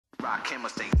Rock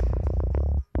chemistry.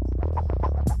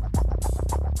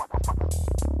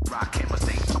 Rock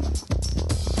chemistry.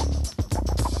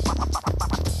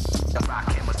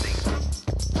 Rock chemistry.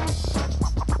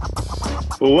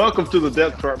 Well, welcome to the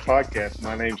Depth Chart Podcast.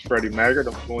 My name's Freddie Maggard.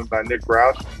 I'm joined by Nick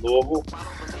Roush from Louisville.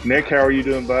 Nick, how are you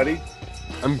doing, buddy?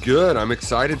 I'm good. I'm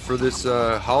excited for this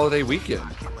holiday weekend.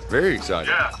 Very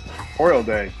excited. Yeah. Memorial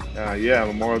Day.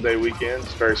 Memorial Day weekend.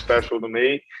 It's very special to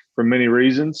me for many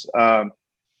reasons.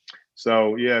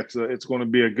 It's going to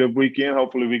be a good weekend.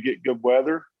 Hopefully we get good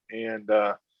weather and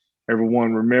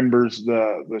everyone remembers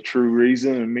the true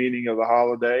reason and meaning of the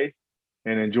holiday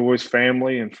and enjoys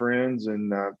family and friends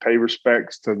and pay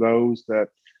respects to those that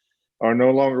are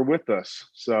no longer with us.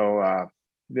 So,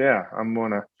 I'm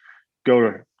going to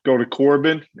go to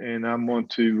Corbin, and I'm going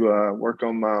to work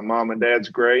on my mom and dad's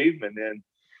grave, and then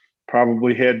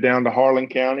probably head down to Harlan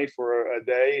County for a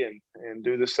day and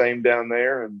do the same down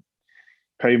there and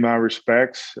pay my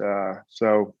respects. It's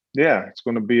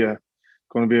going to be a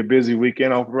busy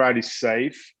weekend. I hope everybody's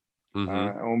safe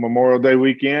on Memorial Day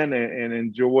weekend and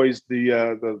enjoys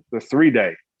the 3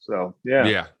 day. So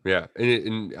yeah.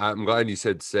 And I'm glad you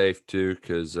said safe too,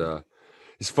 because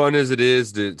as fun as it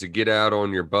is to get out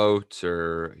on your boat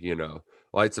or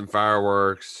light some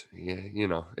fireworks, it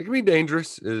can be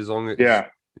dangerous as long as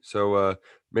So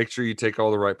make sure you take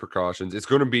all the right precautions. It's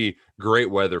going to be great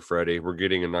weather, Freddie. We're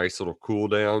getting a nice little cool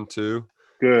down too.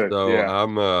 Good. So yeah.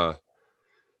 I'm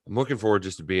looking forward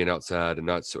just to being outside and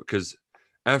not so, because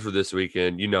after this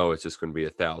weekend, it's just going to be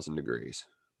 1,000 degrees.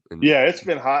 And, it's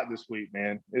been hot this week,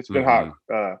 man. It's been hot.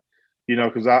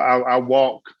 Because I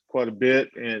walk quite a bit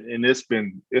and it's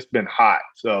been hot.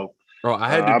 So I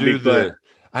had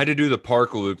to do the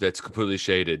park loop that's completely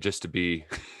shaded just to be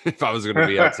if I was going to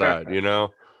be outside,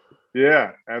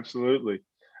 Yeah, absolutely.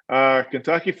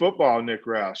 Kentucky football, Nick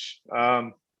Roush.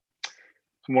 I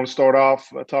want to start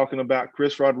off talking about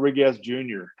Chris Rodriguez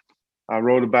Jr. I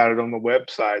wrote about it on the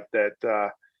website that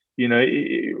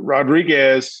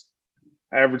Rodriguez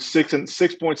averaged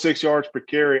 6.6 yards per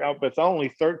carry, with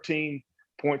only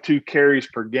 13.2 carries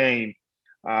per game.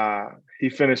 He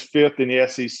finished fifth in the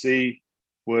SEC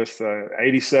with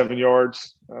 87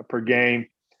 yards per game.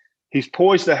 He's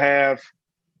poised to have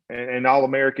an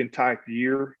All-American type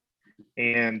year,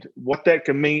 and what that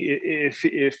can mean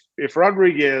if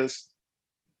Rodriguez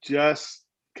just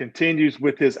continues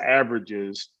with his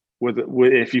averages, with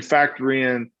if you factor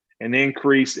in an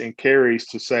increase in carries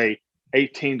to say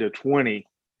 18 to 20,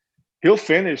 he'll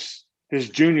finish his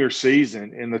junior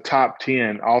season in the top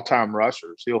 10 all-time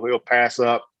rushers. He'll pass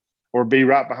up or be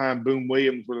right behind Boone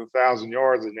Williams with 1,000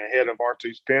 yards and ahead of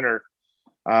Artuz Penner.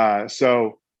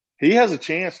 So he has a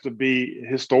chance to be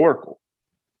historical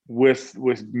with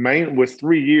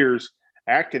 3 years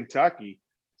at Kentucky.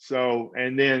 So,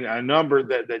 and then a number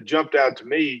that jumped out to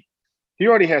me, he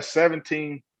already has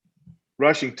 17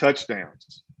 rushing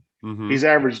touchdowns. He's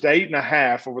averaged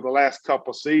 8.5 over the last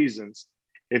couple seasons.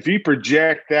 If you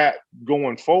project that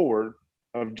going forward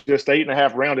of just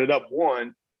 8.5 rounded up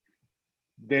one,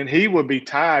 then he would be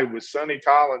tied with Sonny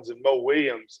Collins and Mo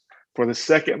Williams for the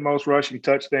second most rushing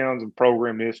touchdowns in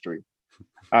program history.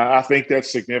 I think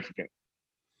that's significant.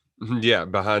 Yeah,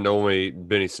 behind only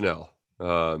Benny Snell.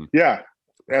 Yeah,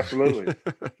 absolutely.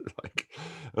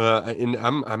 And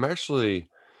I'm actually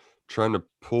trying to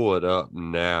pull it up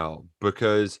now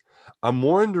because I'm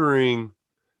wondering.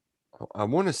 I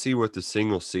want to see what the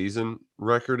single season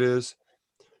record is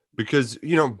because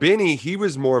Benny, he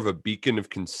was more of a beacon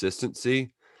of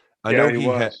consistency. I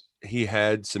know he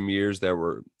had some years that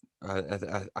were.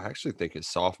 I actually think his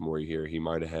sophomore year he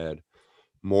might have had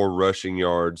more rushing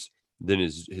yards than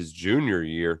his junior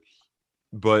year.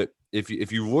 But if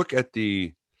you look at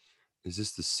is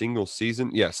this the single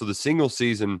season? Yeah. So the single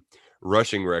season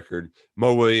rushing record,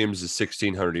 Mo Williams is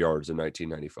 1,600 yards in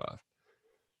 1995.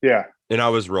 Yeah. And I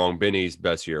was wrong. Benny's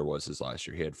best year was his last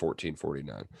year. He had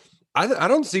 1,449. I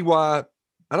don't see why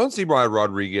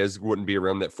Rodriguez wouldn't be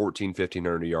around that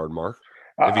 1,500 yard mark.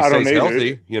 If he stays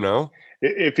healthy,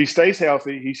 If he stays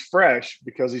healthy, he's fresh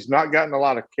because he's not gotten a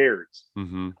lot of carries.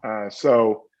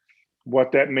 So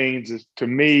what that means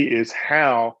is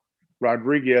how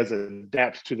Rodriguez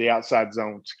adapts to the outside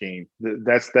zone scheme.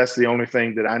 That's the only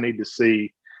thing that I need to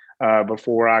see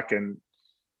before I can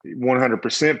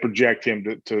 100% project him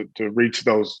to reach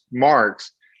those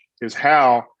marks, is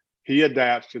how he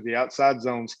adapts to the outside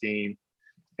zone scheme.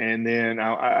 And then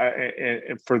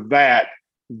and for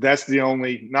that's the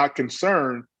only, not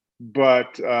concern,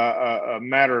 but a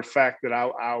matter of fact that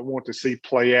I want to see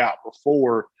play out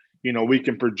before, we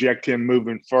can project him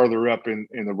moving further up in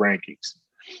the rankings.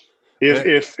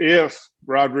 If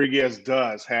Rodriguez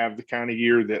does have the kind of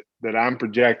year that I'm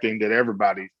projecting, that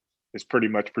everybody is pretty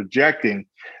much projecting,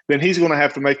 then he's going to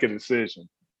have to make a decision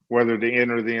whether to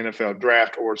enter the NFL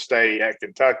draft or stay at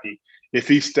Kentucky. If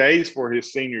he stays for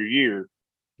his senior year,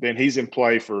 then he's in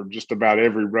play for just about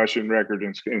every rushing record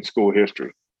in school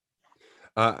history.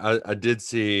 I did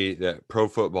see that Pro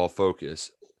Football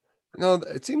Focus. No,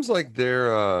 it seems like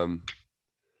they're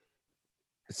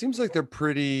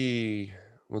pretty.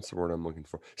 What's the word I'm looking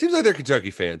for? Seems like they're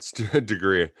Kentucky fans to a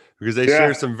degree because they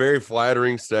share some very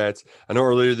flattering stats. I know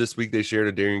earlier this week they shared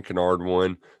a Darian Kennard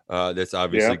one. That's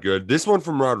obviously good. This one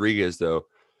from Rodriguez, though.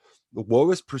 The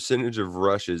lowest percentage of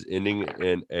rushes ending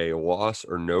in a loss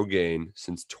or no gain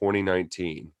since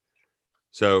 2019.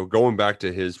 So going back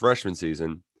to his freshman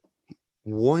season,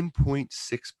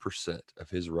 1.6% of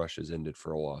his rushes ended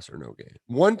for a loss or no gain.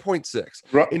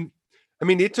 1.6. And I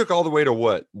mean, it took all the way to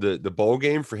what? The bowl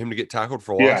game for him to get tackled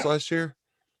for a loss last year?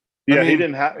 Yeah, I mean, he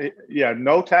didn't have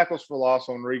no tackles for loss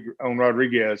on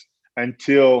Rodriguez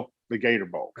until the Gator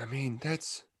Bowl. I mean,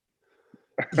 that's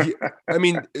I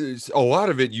mean, a lot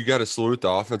of it you got to salute the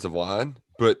offensive line,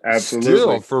 but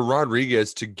still for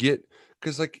Rodriguez to get,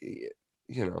 because like,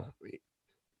 you know,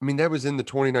 I mean, that was in the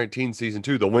 2019 season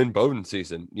too, the Lynn Bowden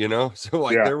season, you know? So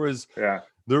like there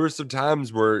were some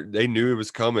times where they knew it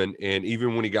was coming, and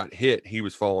even when he got hit, he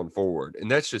was falling forward. And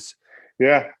that's just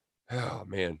oh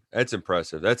man, that's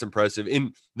impressive. That's impressive.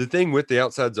 And the thing with the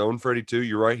outside zone, Freddie, too,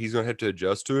 you're right, he's gonna have to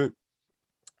adjust to it.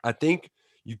 I think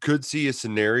you could see a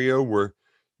scenario where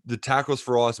the tackles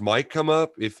for loss might come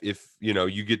up if you know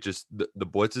you get just the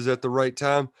blitzes at the right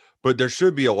time, but there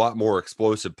should be a lot more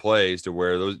explosive plays to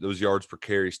where those yards per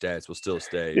carry stats will still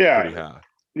stay pretty high.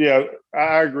 Yeah,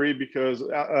 I agree, because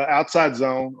outside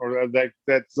zone, or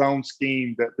that zone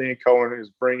scheme that Dan Cohen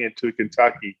is bringing to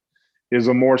Kentucky, is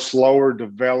a more slower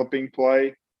developing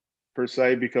play per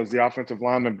se, because the offensive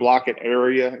linemen block an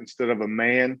area instead of a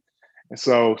man. And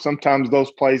so sometimes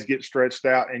those plays get stretched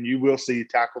out, and you will see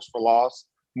tackles for loss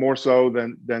more so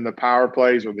than the power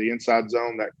plays or the inside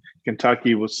zone that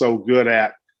Kentucky was so good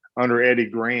at under Eddie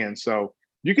Gran. So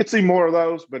you could see more of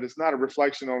those, but it's not a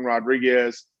reflection on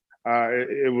Rodriguez.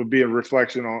 It would be a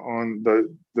reflection on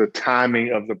the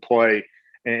timing of the play.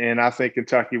 And I think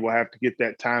Kentucky will have to get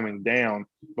that timing down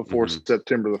before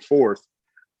September the 4th.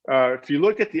 If you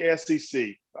look at the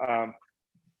SEC,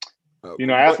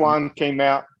 Athlon came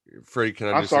out. Freddie, can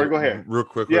I I'm sorry, go ahead. Real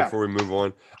quickly before we move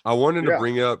on? I wanted to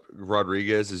bring up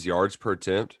Rodriguez's yards per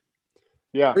attempt.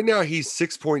 Yeah. Right now, he's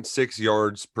 6.6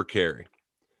 yards per carry.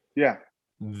 Yeah.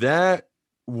 That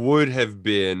would have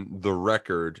been the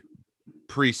record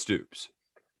pre-Stoops.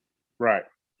 Right.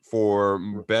 For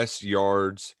best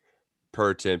yards per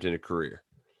attempt in a career.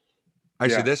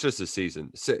 Actually, that's just a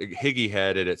season. Higgy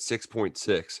had it at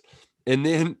 6.6. And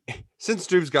then since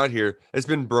Stoops got here, it's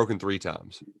been broken 3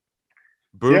 times.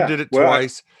 Boone did it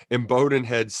twice, and Bowden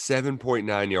had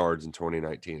 7.9 yards in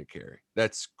 2019 a carry.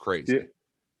 That's crazy. Yeah.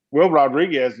 Will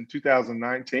Rodriguez in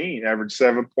 2019 averaged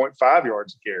 7.5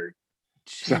 yards a carry.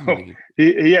 So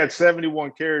he had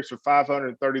 71 carries for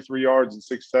 533 yards and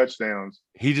 6 touchdowns.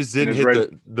 He just didn't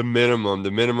hit the minimum.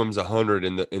 The minimum's 100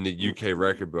 in the UK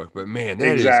record book. But man,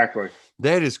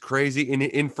 that is crazy.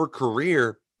 And for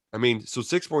career, I mean, so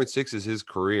 6.6 is his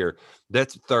career.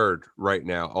 That's 3rd right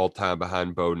now, all time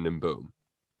behind Bowden and Boom.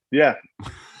 Yeah.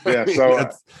 Yeah. So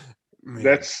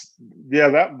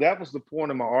that was the point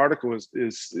of my article is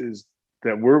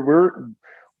that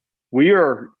we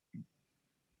are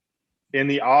in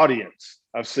the audience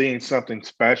of seeing something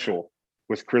special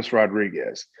with Chris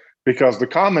Rodriguez, because the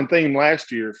common theme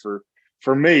last year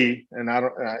for me, and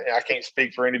I can't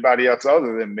speak for anybody else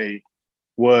other than me,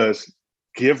 was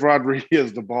give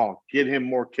Rodriguez the ball, get him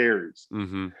more carries.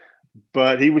 Mm-hmm.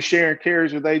 But he was sharing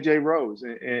carries with AJ Rose.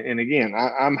 And again,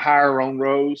 I'm higher on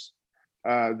Rose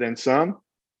than some,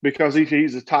 because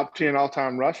he's a top 10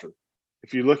 all-time rusher.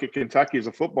 If you look at Kentucky as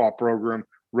a football program,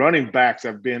 running backs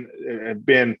have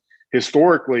been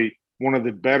historically one of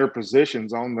the better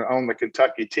positions on the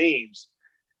Kentucky teams.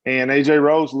 And AJ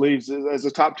Rose leaves as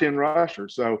a top 10 rusher.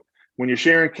 So when you're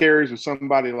sharing carries with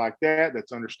somebody like that,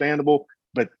 that's understandable.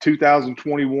 But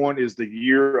 2021 is the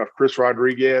year of Chris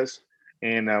Rodriguez.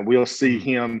 And we'll see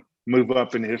him move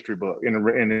up in the history book, in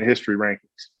the history rankings.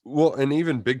 Well, and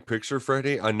even big picture,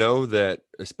 Freddie, I know that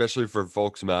especially for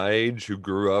folks my age who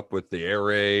grew up with the Air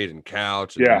Raid and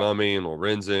Couch and Mummy and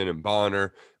Lorenzen and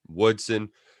Bonner, Woodson,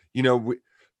 you know,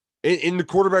 in the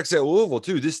quarterbacks at Louisville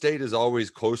too, this state is always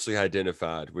closely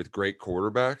identified with great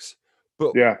quarterbacks.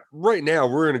 But Yeah. right now,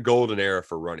 we're in a golden era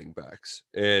for running backs,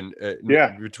 and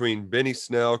Yeah. between Benny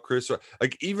Snell,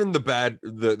 like even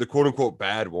the quote unquote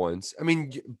bad ones. I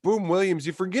mean, Boom Williams,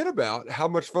 you forget about how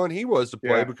much fun he was to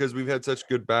play Yeah. because we've had such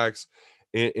good backs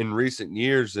in recent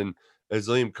years. And as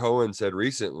Liam Cohen said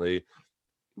recently,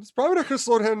 it's probably not going to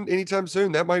slow down anytime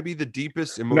soon. That might be the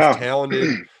deepest and most No.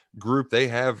 talented group they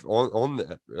have on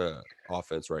that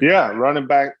offense right now. Yeah,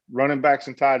 running backs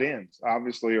and tight ends,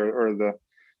 obviously, are the,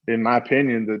 in my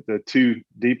opinion, the two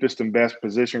deepest and best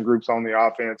position groups on the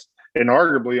offense, and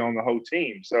arguably on the whole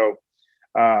team. So,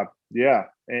 yeah,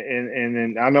 and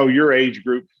then I know your age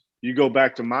group. You go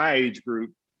back to my age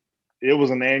group, it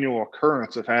was an annual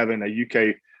occurrence of having a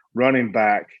UK running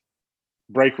back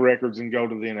break records and go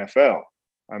to the NFL.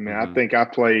 I mean, I think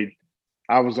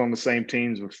I was on the same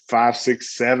teams with 5,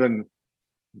 6, 7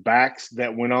 backs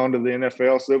that went on to the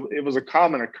NFL. So it was a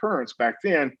common occurrence back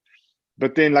then.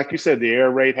 But then, like you said, the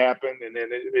air raid happened, and then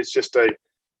it's just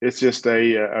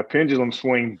a pendulum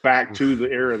swing back to the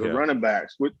era of the running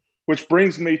backs, which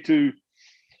brings me to,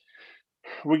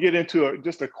 we get into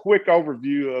just a quick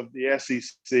overview of the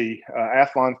SEC.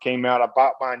 Athlon came out. I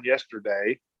bought mine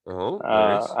yesterday. Oh,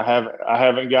 nice. I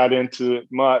haven't got into it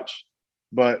much,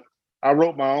 but I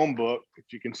wrote my own book.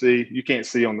 If you can see, you can't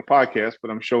see on the podcast, but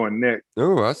I'm showing Nick.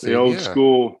 Oh, I see. The old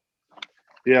school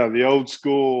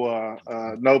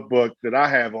notebook that I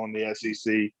have on the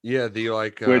SEC. Yeah, the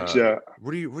which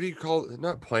what do you call it?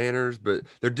 Not planners, but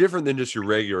they're different than just your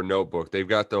regular notebook. They've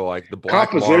got the black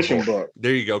composition marble book.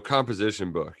 There you go,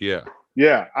 composition book. Yeah.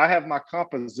 Yeah, I have my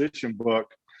composition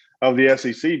book of the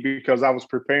SEC because I was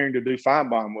preparing to do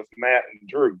Feinbaum with Matt and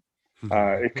Drew.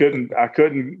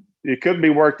 It couldn't be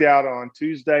worked out on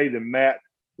Tuesday. Then Matt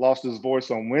lost his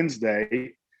voice on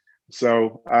Wednesday.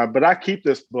 So, but I keep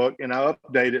this book and I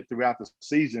update it throughout the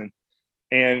season.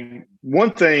 And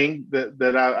one thing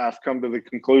that I've come to the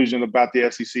conclusion about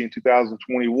the SEC in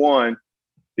 2021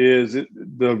 is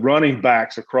the running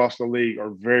backs across the league are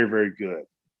very, very good.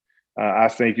 I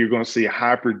think you're going to see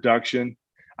high production.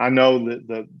 I know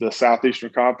that the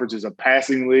Southeastern Conference is a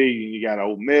passing league, and you got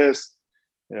Ole Miss,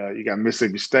 you got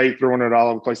Mississippi State throwing it all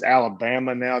over the place.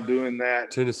 Alabama now doing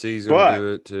that. Tennessee's going to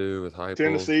do it too with Heupel.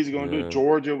 Tennessee's going to do it.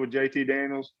 Georgia with JT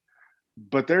Daniels.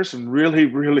 But there's some really,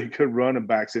 really good running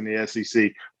backs in the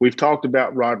SEC. We've talked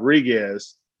about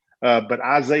Rodriguez, but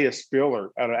Isaiah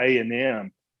Spiller out of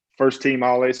A&M, first team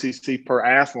All-SEC per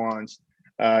Athlons.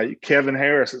 Kevin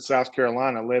Harris at South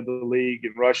Carolina led the league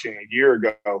in rushing a year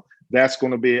ago. That's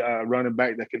going to be a running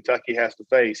back that Kentucky has to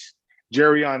face.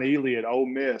 Jerrion Ely at Ole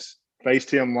Miss faced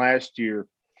him last year.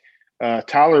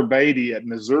 Tyler Beatty at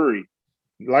Missouri.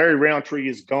 Larry Roundtree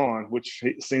is gone, which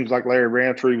seems like Larry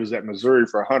Roundtree was at Missouri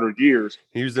for 100 years.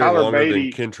 He was there longer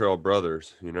than Kentrell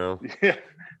Brothers, you know? Yeah.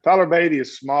 Tyler Beatty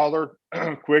is smaller,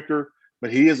 quicker,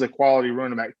 but he is a quality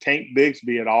running back. Tank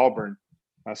Bigsby at Auburn.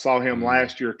 I saw him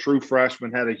last year. True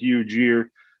freshman, had a huge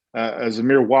year.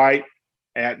 Zamir White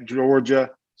at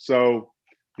Georgia. So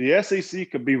the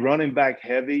SEC could be running back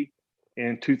heavy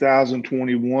in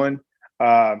 2021.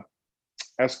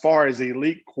 As far as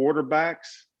elite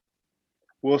quarterbacks,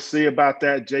 we'll see about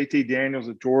that. JT Daniels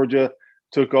at Georgia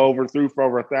took over, threw for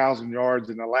over 1,000 yards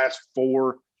in the last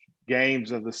 4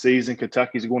 games of the season.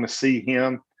 Kentucky's going to see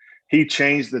him. He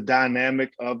changed the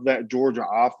dynamic of that Georgia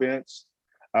offense.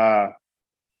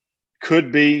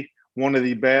 Could be one of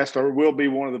the best, or will be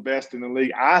one of the best in the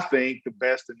league. I think the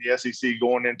best in the SEC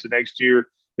going into next year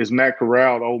is Matt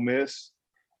Corral at Ole Miss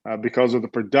because of the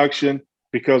production,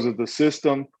 because of the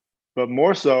system, but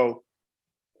more so,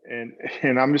 and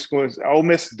I'm just going to say, Ole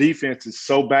Miss defense is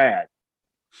so bad.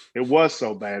 It was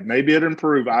so bad. Maybe it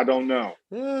improved. I don't know.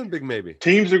 Big maybe.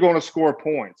 Teams are going to score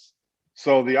points.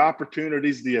 So the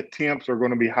opportunities, the attempts are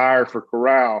going to be higher for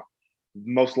Corral,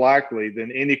 most likely,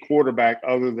 than any quarterback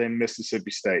other than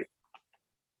Mississippi State.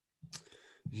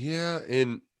 Yeah,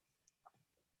 and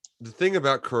the thing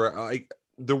about Corral,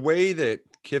 the way that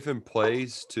Kiffin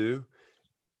plays too,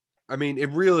 I mean, it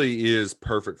really is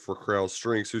perfect for Corral's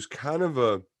strengths, who's kind of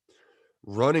a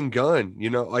run and gun, you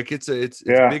know, like it's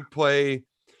big play.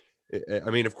 I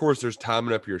mean, of course, there's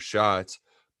timing up your shots,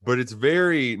 but it's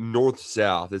very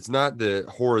north-south. It's not the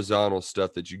horizontal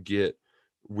stuff that you get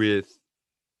with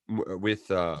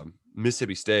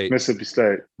Mississippi State. Mississippi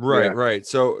State. Right, yeah. Right.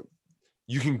 So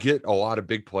you can get a lot of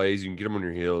big plays. You can get them on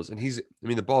your heels. And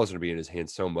the ball is going to be in his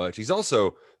hands so much. He's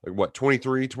also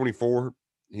 23, 24.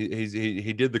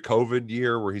 He did the COVID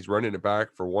year where he's running it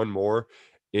back for one more.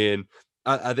 And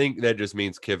I think that just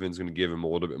means Kiffin's going to give him a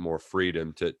little bit more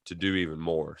freedom to do even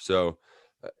more. So,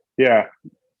 yeah.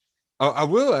 I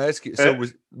will ask you. So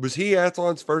was he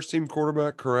Athlon's first team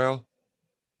quarterback, Corral?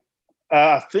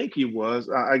 I think he was.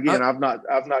 Again, I've not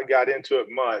got into it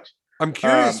much. I'm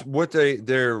curious what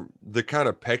the kind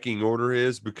of pecking order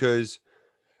is, because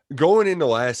going into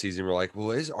last season, we're like,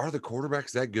 well, are the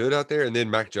quarterbacks that good out there? And then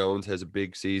Mac Jones has a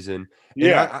big season. And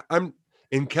Yeah, I'm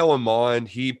in Kellen Mond,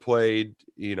 he played,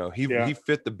 he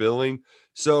fit the billing.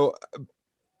 So,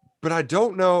 but I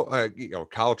don't know,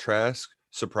 Kyle Trask,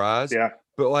 surprise. yeah.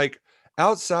 But like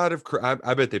outside of,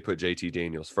 I bet they put JT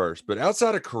Daniels first, but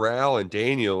outside of Corral and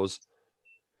Daniels,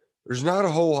 there's not a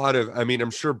whole lot of,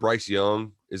 I'm sure Bryce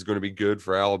Young is going to be good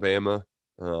for Alabama.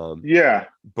 Yeah,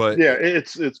 But yeah.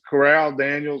 It's Corral,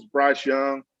 Daniels, Bryce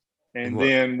Young, and what?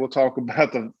 then we'll talk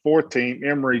about the fourth team,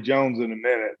 Emory Jones, in a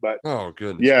minute. But Oh,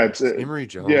 goodness yeah, gracious. Emory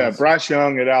Jones. yeah. Bryce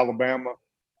Young at Alabama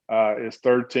is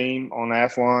third team on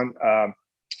Athlon.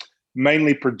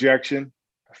 Mainly projection,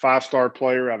 5-star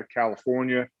player out of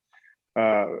California.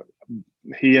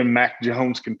 He and Mac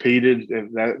Jones competed.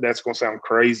 And that's going to sound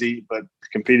crazy, but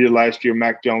competed last year.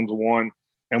 Mac Jones won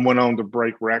and went on to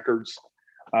break records.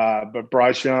 But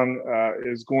Bryce Young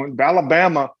is going.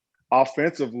 Alabama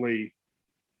offensively,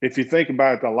 if you think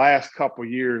about it, the last couple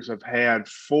of years have had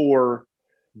 4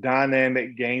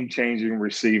 dynamic, game-changing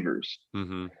receivers.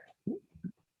 Mm-hmm.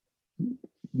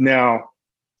 Now,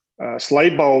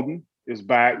 Slade Bolden is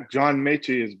back. John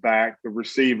Mechie is back, the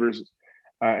receivers,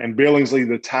 and Billingsley,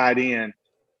 the tight end.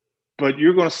 But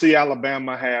you're going to see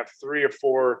Alabama have 3 or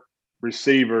 4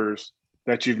 receivers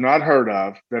that you've not heard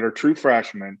of that are true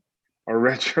freshmen or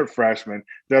redshirt freshmen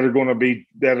that are going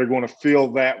to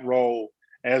fill that role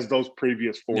as those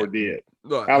previous 4 did.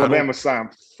 Look, Alabama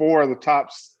signed 4 of the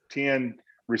top 10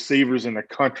 receivers in the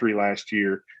country last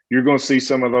year. You're going to see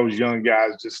some of those young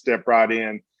guys just step right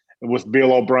in with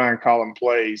Bill O'Brien calling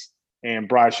plays, and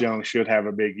Bryce Young should have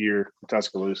a big year in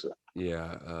Tuscaloosa.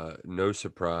 Yeah, no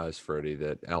surprise, Freddie,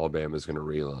 that Alabama is going to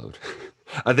reload.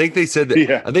 I think they said that.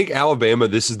 Yeah. I think Alabama,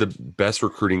 this is the best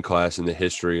recruiting class in the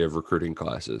history of recruiting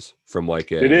classes from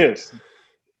like It is.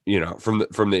 From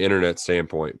the internet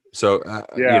standpoint. So,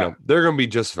 they're going to be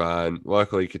just fine.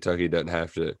 Luckily, Kentucky doesn't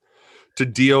have to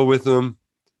deal with them.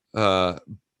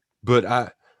 But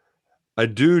I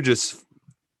do just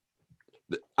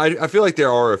 – I feel like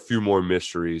there are a few more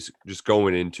mysteries just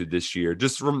going into this year,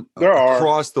 just from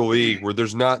across the league, where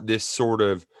there's not this sort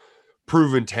of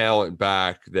proven talent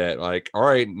back that, like, all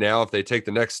right, now if they take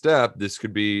the next step, this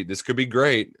could be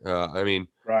great.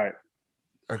 Right.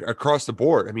 Across the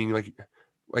board. I mean,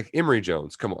 like Emory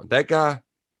Jones, come on, that guy.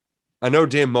 I know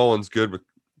Dan Mullen's good with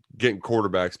getting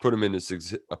quarterbacks, put him in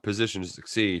a position to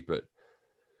succeed, but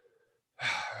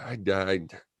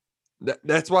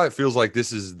that's why it feels like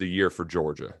this is the year for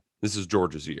Georgia. This is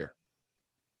Georgia's year.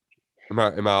 Am I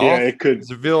off? Yeah, it could.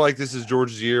 Does it feel like this is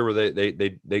Georgia's year where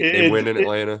they win in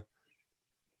Atlanta?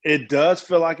 It does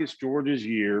feel like it's Georgia's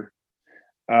year,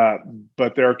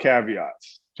 but there are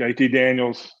caveats. JT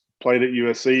Daniels played at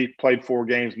USC, played 4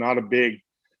 games, not a big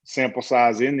sample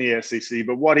size in the SEC,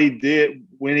 but what he did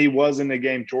when he was in the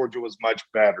game, Georgia was much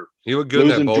better. He looked good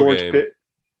in that bowl game.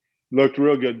 Looked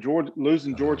real good.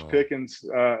 Losing George Pickens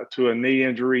to a knee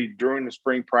injury during the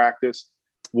spring practice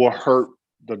will hurt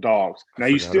the Dogs. Now,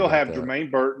 you still have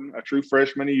Jermaine Burton, a true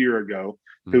freshman a year ago,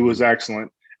 who was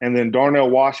excellent. And then Darnell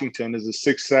Washington is a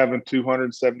 6'7",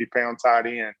 270-pound tight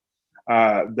end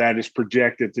that is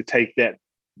projected to take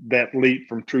that leap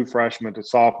from true freshman to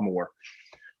sophomore.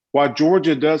 What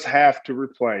Georgia does have to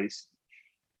replace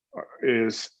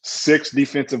is 6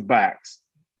 defensive backs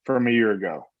from a year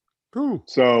ago. Ooh.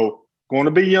 So going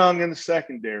to be young in the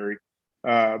secondary,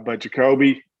 but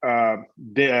Jacoby Dean,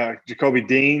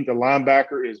 the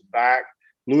linebacker, is back.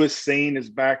 Lewis Seen is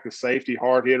back, the safety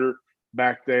hard hitter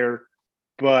back there.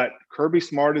 But Kirby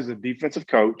Smart is a defensive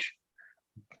coach.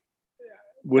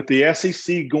 With the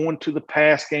SEC going to the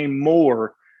pass game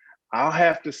more, I'll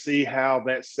have to see how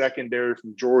that secondary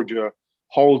from Georgia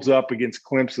holds up against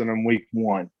Clemson in week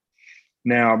 1.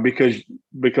 Now, because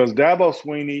Dabo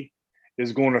Swinney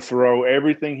is going to throw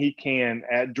everything he can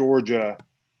at Georgia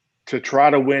to try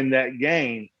to win that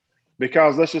game,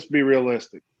 because let's just be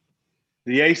realistic.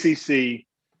 The ACC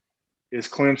is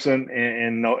Clemson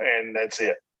and that's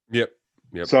it. Yep.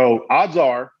 So odds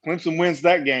are Clemson wins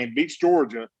that game, beats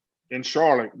Georgia in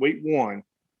Charlotte week 1.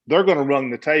 They're going to run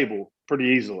the table pretty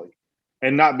easily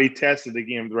and not be tested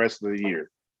again the rest of the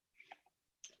year.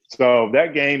 So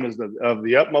that game is of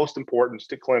the utmost importance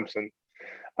to Clemson.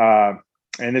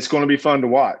 And it's going to be fun to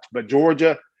watch. But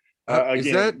Georgia,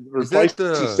 replacing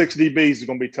the 6 DBs is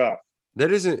going to be tough.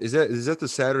 Is that the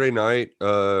Saturday night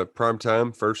prime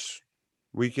time first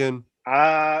weekend?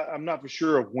 I'm not for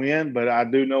sure of when, but I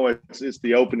do know it's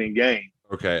the opening game.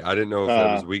 Okay, I didn't know if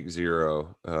that was week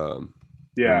 0. Or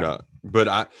not.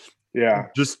 But Yeah.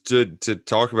 Just to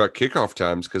talk about kickoff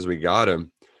times because we got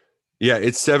him. Yeah,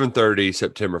 it's 7:30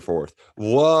 September 4th.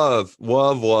 Love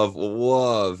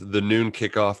the noon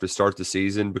kickoff to start the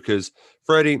season because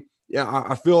Freddie, yeah,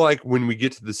 I feel like when we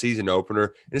get to the season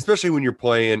opener, and especially when you're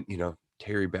playing,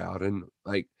 Terry Bowden,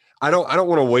 like I don't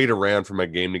want to wait around for my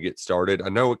game to get started. I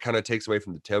know it kind of takes away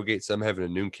from the tailgate, some having a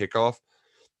noon kickoff,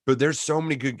 but there's so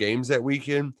many good games that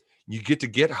weekend. You get to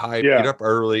get hyped, get Yeah. up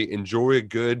early, enjoy a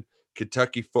good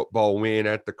Kentucky football win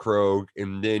at the Krog,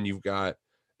 and then you've got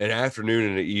an afternoon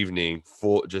and an evening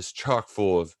full, just chock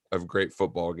full of great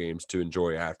football games to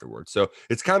enjoy afterwards. So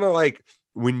it's kind of like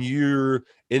when you're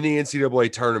in the NCAA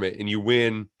tournament and you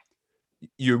win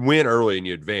early and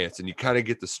you advance and you kind of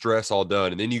get the stress all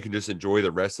done, and then you can just enjoy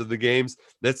the rest of the games.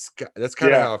 That's kind of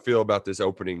Yeah. how I feel about this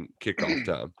opening kickoff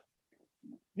time.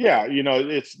 Yeah.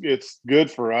 It's good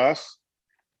for us.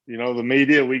 The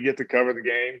media, we get to cover the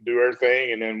game, do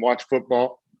everything, and then watch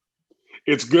football.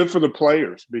 It's good for the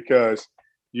players because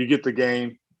you get the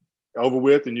game over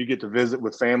with and you get to visit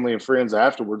with family and friends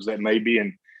afterwards that may be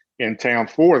in town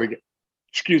for the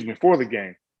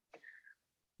game.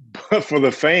 But for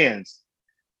the fans,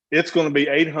 it's going to be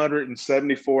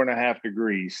 874 and a half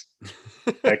degrees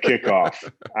at kickoff.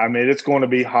 I mean, it's going to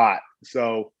be hot.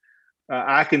 So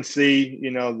I can see,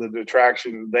 the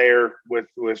detraction there with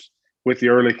the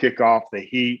early kickoff, the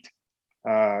heat.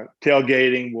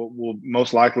 Tailgating will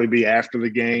most likely be after the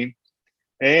game.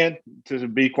 And to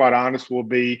be quite honest, will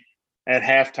be at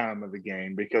halftime of the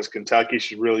game because Kentucky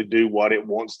should really do what it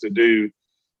wants to do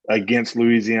against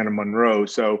Louisiana Monroe.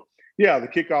 So, yeah, the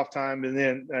kickoff time and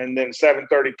then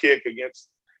 7:30 kick against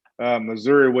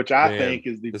Missouri, which I think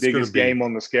is the biggest game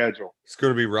on the schedule. It's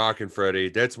going to be rocking, Freddie.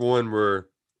 That's one where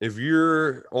if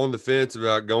you're on the fence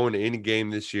about going to any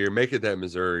game this year, make it that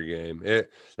Missouri game.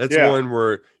 That's one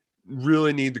where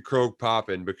really need the Krog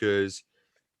popping because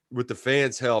with the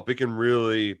fans' help, it can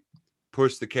really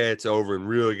push the Cats over and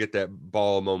really get that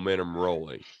ball momentum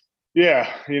rolling. Yeah,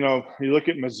 you look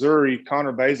at Missouri,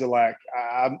 Connor Bazelak,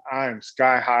 I am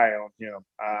sky high on him.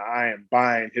 I am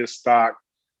buying his stock.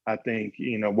 I think,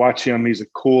 watch him. He's a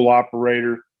cool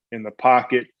operator in the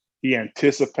pocket. He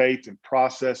anticipates and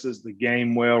processes the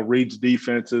game well, reads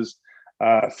defenses,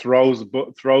 throws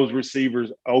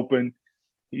receivers open.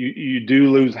 You do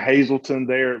lose Hazleton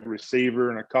there at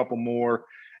receiver and a couple more.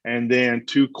 And then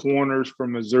 2 corners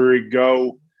from Missouri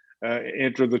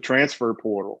enter the transfer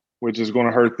portal, which is going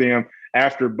to hurt them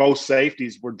after both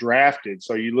safeties were drafted.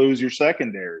 So you lose your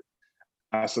secondary.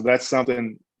 So that's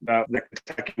something that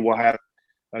Kentucky will have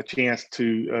a chance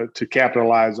to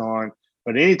capitalize on.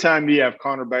 But anytime you have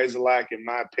Connor Bazelak, in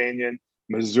my opinion,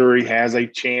 Missouri has a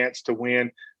chance to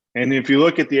win. And if you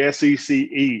look at the SEC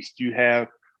East, you have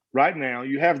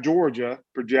Georgia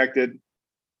projected,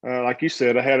 like you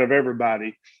said, ahead of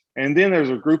everybody. And then there's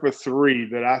a group of 3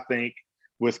 that I think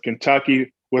with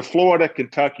Florida,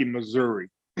 Kentucky, Missouri,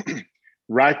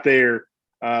 right there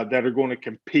that are going to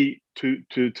compete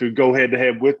to go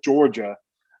head-to-head with Georgia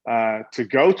to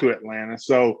go to Atlanta.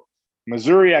 So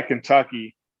Missouri at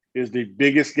Kentucky is the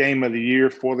biggest game of the year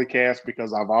for the Cats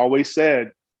because I've always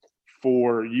said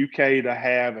for UK to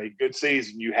have a good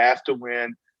season, you have to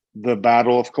win the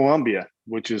Battle of Columbia,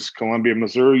 which is Columbia,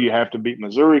 Missouri. You have to beat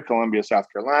Missouri, Columbia, South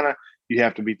Carolina. You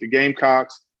have to beat the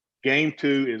Gamecocks. Game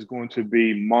 2 is going to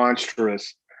be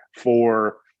monstrous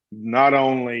for not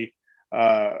only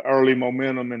early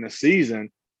momentum in the season,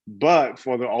 but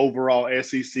for the overall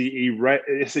SEC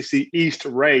East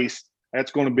race.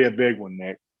 That's going to be a big one,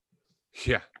 Nick.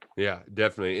 Yeah,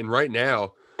 definitely. And right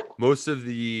now, most of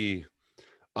the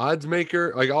odds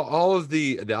maker, like all of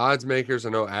the odds makers, I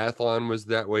know Athlon was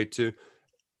that way too.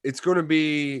 It's going to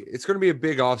be a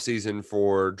big offseason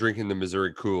for drinking the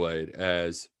Missouri Kool-Aid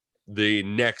as the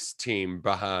next team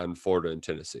behind Florida and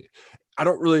Tennessee. I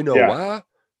don't really know why.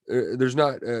 There's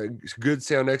not a good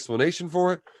sound explanation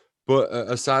for it, but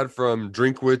aside from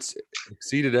Drinkwitz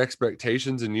exceeded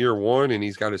expectations in year 1 and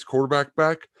he's got his quarterback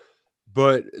back,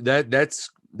 but that's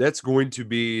going to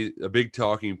be a big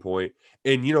talking point.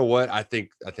 And you know what? I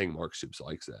think Mark Stoops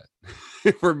likes that.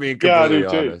 If we're being completely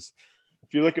honest.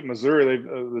 If you look at Missouri,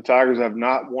 the Tigers have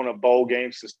not won a bowl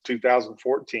game since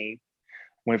 2014.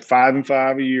 Went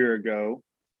 5-5 a year ago,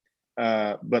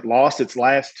 but lost its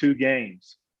last 2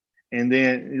 games. And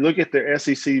then you look at their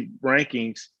SEC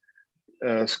rankings: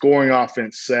 scoring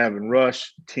offense 7,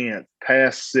 rush 10th,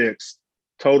 pass 6th,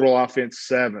 total offense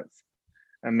 7th.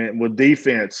 I mean, with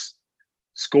defense,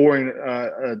 scoring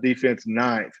defense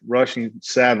 9th, rushing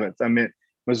 7th. I mean,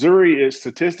 Missouri is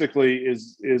statistically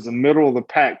a middle of the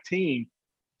pack team,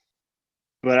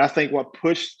 but I think what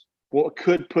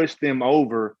could push them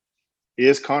over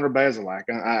is Connor Bazelak.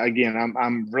 Again,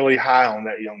 I'm really high on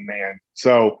that young man.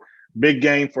 So big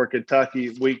game for Kentucky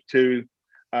week 2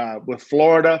 with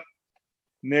Florida.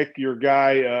 Nick, your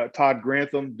guy Todd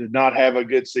Grantham did not have a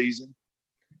good season,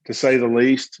 to say the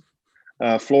least.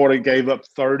 Florida gave up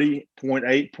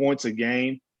 30.8 points a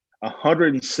game,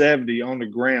 170 on the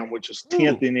ground, which is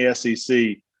 10th in the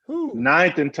SEC.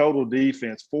 Ninth in total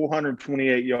defense,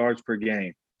 428 yards per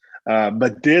game,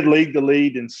 but did lead the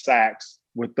lead in sacks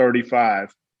with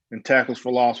 35 and tackles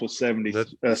for loss with 70.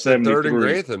 That's 73. third and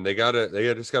Grantham. They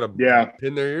just got to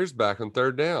pin their ears back on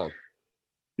third down.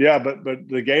 Yeah, but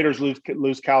the Gators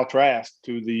lose Kyle Trask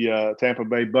to the Tampa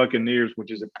Bay Buccaneers,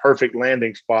 which is a perfect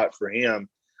landing spot for him.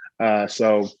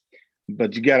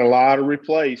 But you got a lot to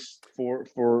replace for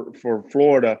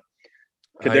Florida.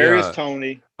 Kadarius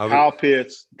Toney, Kyle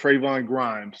Pitts, Trayvon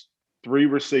Grimes, 3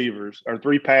 receivers or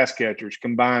 3 pass catchers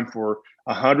combined for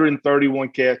 131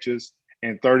 catches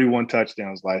and 31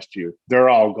 touchdowns last year. They're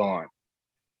all gone.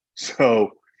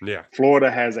 So yeah,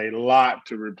 Florida has a lot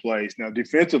to replace. Now,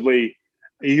 defensively,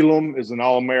 Elam is an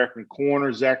All-American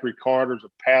corner. Zachary Carter's a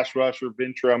pass rusher.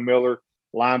 Ventrell Miller,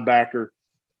 linebacker.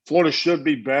 Florida should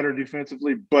be better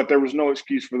defensively, but there was no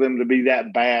excuse for them to be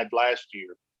that bad last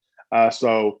year.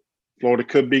 So Florida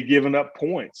could be giving up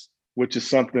points, which is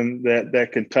something that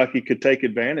Kentucky could take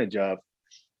advantage of,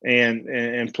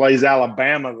 and plays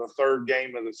Alabama the 3rd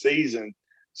game of the season.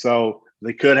 So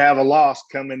they could have a loss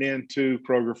coming into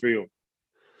Kroger Field.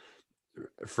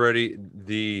 Freddie,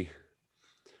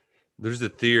 there's a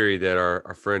theory that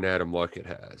our friend Adam Luckett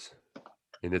has,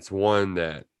 and it's one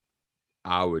that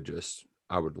I would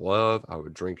love. I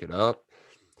would drink it up.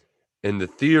 And the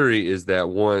theory is that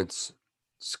once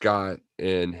Scott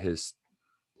and his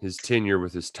tenure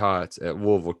with his Tots at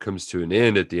Louisville comes to an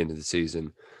end at the end of the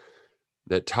season,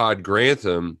 that Todd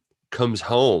Grantham comes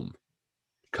home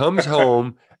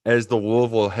as the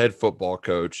Louisville head football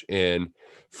coach. And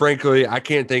frankly, I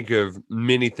can't think of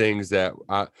many things that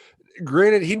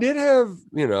granted, he did have,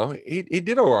 he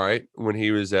did all right when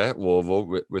he was at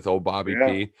Louisville with old Bobby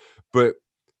P. But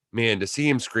man, to see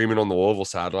him screaming on the Louisville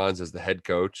sidelines as the head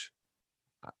coach,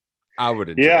 I would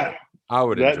enjoy. Yeah, I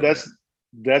would enjoy.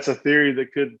 That's a theory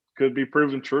that could be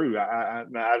proven true. I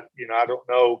don't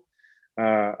know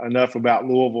enough about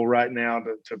Louisville right now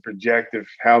to project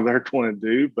how they're going to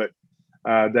do, but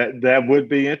that would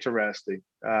be interesting.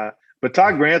 But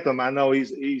Todd Grantham, I know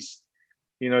he's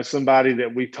somebody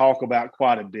that we talk about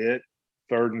quite a bit.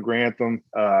 3rd and Grantham,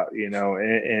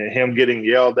 and him getting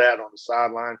yelled at on the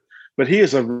sideline. But he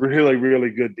is a really, really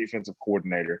good defensive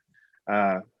coordinator.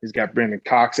 He's got Brendan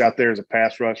Cox out there as a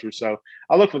pass rusher. So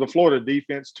I look for the Florida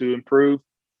defense to improve.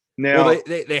 Now, well,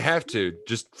 they have to,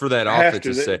 just for that offense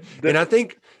to say. And I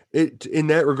think in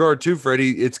that regard too,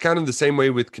 Freddie, it's kind of the same way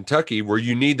with Kentucky, where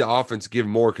you need the offense to give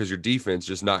more because your defense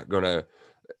just not going to –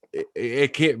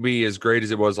 it can't be as great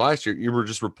as it was last year. You were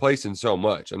just replacing so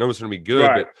much. I know it's going to be good,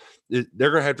 right. but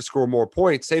they're going to have to score more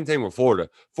points. Same thing with Florida.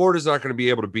 Florida's not going to be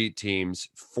able to beat teams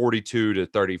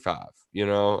 42-35,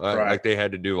 right. like they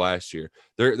had to do last year.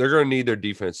 They're going to need their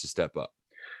defense to step up.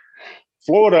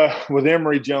 Florida with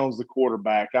Emory Jones, the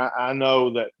quarterback, I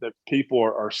know that people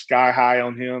are sky high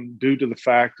on him due to the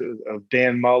fact of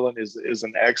Dan Mullen is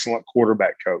an excellent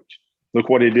quarterback coach. Look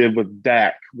what he did with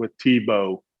Dak, with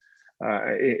Tebow.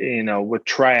 With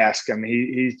Trask. I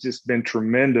mean, he's just been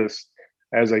tremendous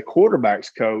as a quarterback's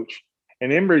coach.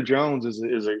 And Emory Jones is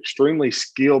an extremely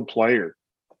skilled player.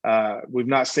 We've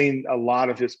not seen a lot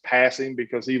of his passing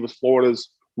because he was Florida's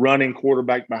running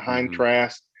quarterback behind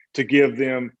Trask to give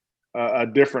them a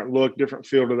different look, different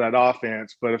feel to that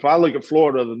offense. But if I look at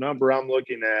Florida, the number I'm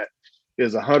looking at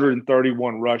is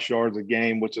 131 rush yards a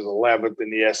game, which is 11th in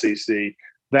the SEC.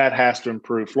 That has to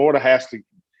improve. Florida has to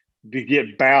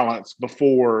get balance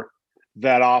before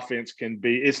that offense can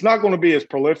be. It's not going to be as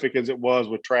prolific as it was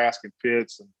with Trask and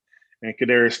Pitts and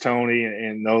Kadarius Toney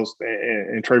and those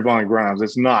and Trayvon Grimes.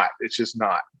 It's not. It's just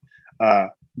not.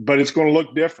 But it's going to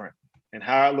look different, and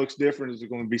how it looks different is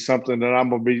going to be something that I'm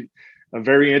going to be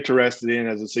very interested in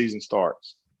as the season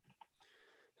starts.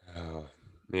 Oh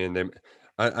man,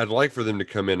 I'd like for them to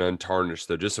come in untarnished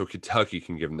though, just so Kentucky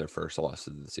can give them their first loss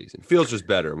of the season. Feels just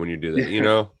better when you do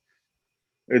that,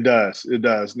 It does. It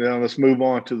does. Now let's move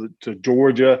on to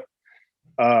Georgia.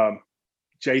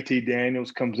 JT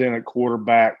Daniels comes in at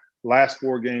quarterback. Last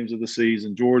 4 games of the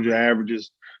season, Georgia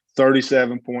averages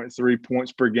 37.3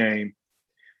 points per game.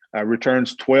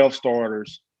 Returns 12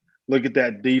 starters. Look at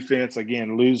that defense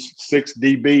again. Lose 6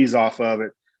 DBs off of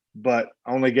it, but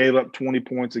only gave up 20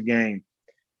 points a game.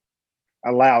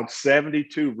 Allowed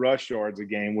 72 rush yards a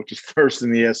game, which is first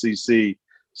in the SEC.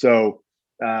 So.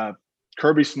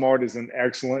 Kirby Smart is an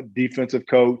excellent defensive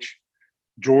coach.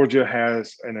 Georgia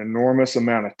has an enormous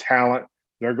amount of talent.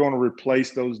 They're going to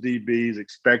replace those DBs,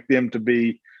 expect them to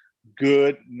be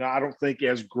good. No, I don't think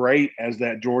as great as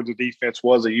that Georgia defense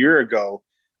was a year ago,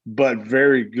 but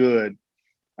very good.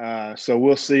 So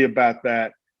we'll see about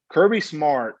that. Kirby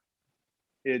Smart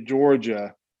at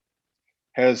Georgia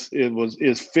is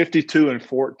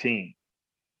 52-14.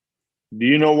 Do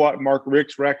you know what Mark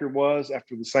Richt's record was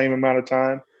after the same amount of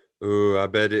time? Oh, I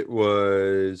bet it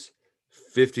was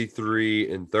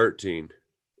 53-13.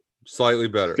 Slightly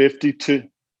better.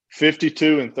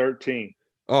 52-13.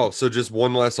 Oh, so just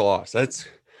one less loss. That's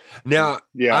now.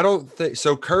 Yeah. I don't think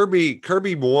so. Kirby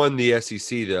won the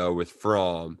SEC though with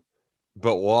Fromm,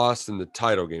 but lost in the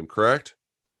title game. Correct?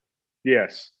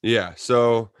 Yes. Yeah.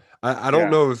 So I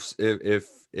don't Yeah. know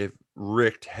if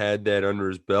Richt had that under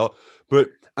his belt, but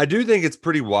I do think it's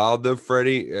pretty wild though,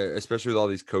 Freddie, especially with all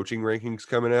these coaching rankings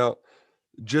coming out,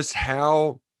 just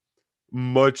how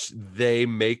much they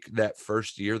make that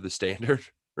first year the standard.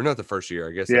 Or not the first year,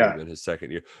 I guess that would have been his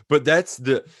second year. But that's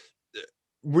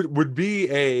would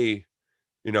be a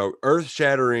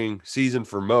earth-shattering season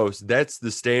for most. That's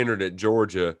the standard at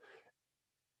Georgia,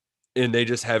 and they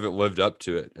just haven't lived up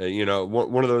to it.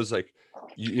 One of those like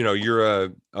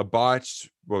you're a botched,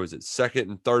 what was it, 2nd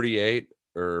and 38,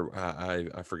 or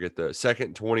I forget, the 2nd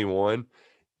and 21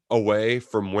 away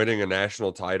from winning a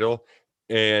national title,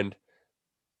 and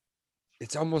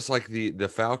it's almost like the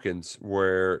Falcons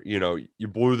where, you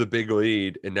blew the big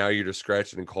lead and now you're just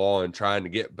scratching and clawing trying to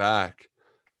get back.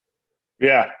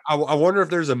 Yeah. I wonder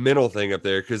if there's a mental thing up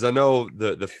there, because I know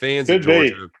the fans Could of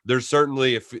Georgia, be. there's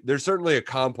certainly a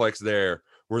complex there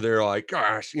where they're like,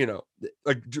 gosh,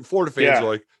 like Florida fans are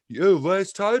like, yo,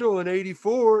 last title in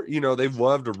 '84. They've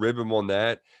loved to rib them on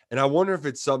that. And I wonder if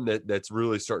it's something that's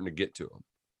really starting to get to them.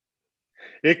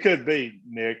 It could be,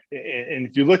 Nick. And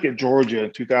if you look at Georgia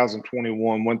in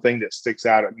 2021, one thing that sticks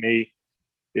out at me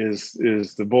is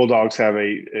the Bulldogs have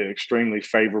an extremely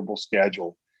favorable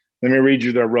schedule. Let me read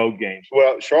you their road games.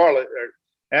 Well, at Charlotte,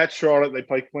 they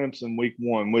play Clemson week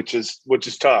 1, which is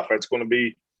tough. That's going to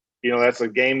be, that's a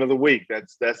game of the week.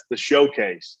 That's the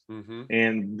showcase. Mm-hmm.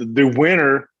 And the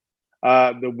winner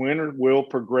will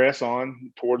progress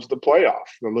on towards the playoff.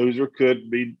 The loser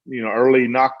could be, early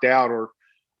knocked out or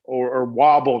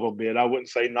wobbled a bit. I wouldn't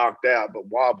say knocked out, but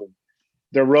wobbled.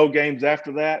 Their road games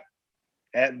after that: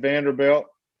 at Vanderbilt,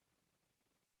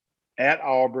 at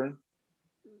Auburn,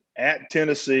 at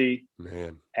Tennessee,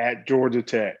 at Georgia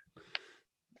Tech.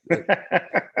 Is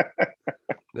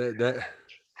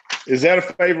that a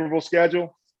favorable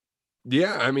schedule?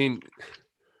 Yeah, I mean,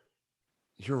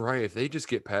 you're right. If they just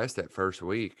get past that first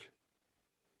week,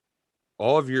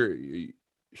 all of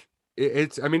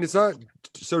it's not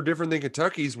so different than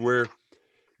Kentucky's, where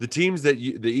the teams that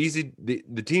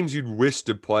the teams you'd wish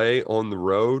to play on the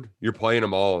road, you're playing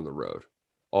them all on the road.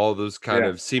 All those kind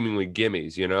of seemingly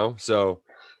gimmies, So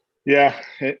yeah,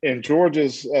 and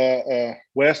Georgia's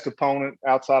West opponent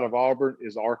outside of Auburn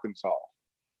is Arkansas.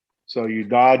 So you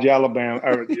dodge Alabama,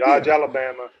 LSU. You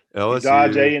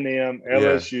dodge A&M,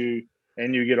 LSU,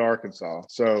 and you get Arkansas.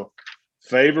 So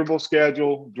favorable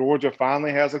schedule. Georgia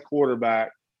finally has a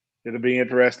quarterback. It'll be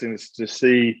interesting to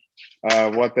see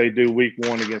what they do week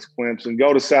 1 against Clemson.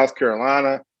 Go to South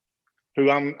Carolina, who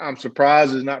I'm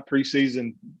surprised is not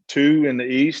preseason 2 in the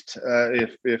East.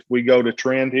 If we go to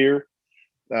trend here,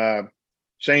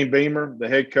 Shane Beamer, the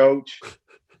head coach,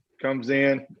 comes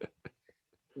in.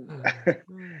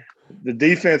 The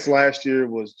defense last year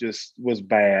was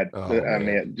bad. I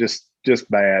mean,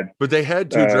 just bad. But they had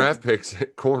 2 draft picks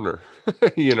at corner.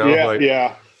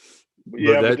 Yeah.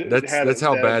 But that's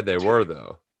how bad they were,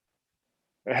 though.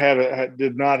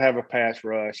 Did not have a pass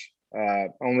rush.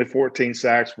 Only 14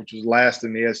 sacks, which was last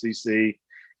in the SEC.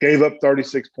 Gave up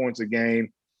 36 points a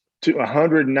game, to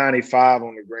 195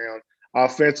 on the ground.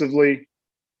 Offensively,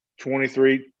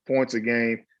 23 points a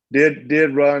game.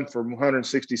 Did run for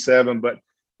 167, but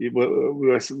it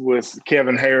was with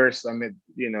Kevin Harris. I mean,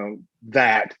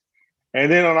 that.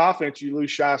 And then on offense, you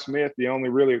lose Shi Smith, the only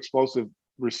really explosive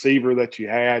receiver that you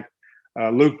had.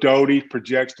 Luke Doty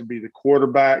projects to be the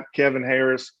quarterback. Kevin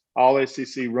Harris, all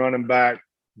SEC running back,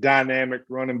 dynamic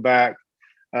running back.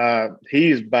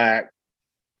 He's back.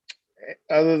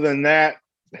 Other than that,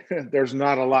 there's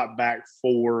not a lot back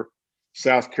for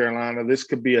South Carolina. This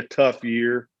could be a tough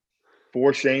year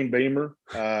for Shane Beamer.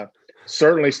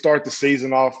 Certainly start the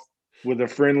season off with a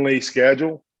friendly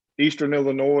schedule. Eastern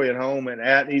Illinois at home and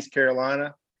at East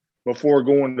Carolina before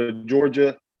going to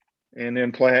Georgia and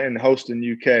then play and hosting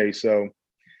UK. So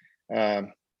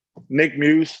Nick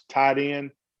Muse, tight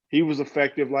end, he was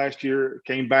effective last year,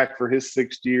 came back for his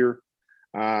 6th year.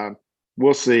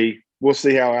 We'll see. We'll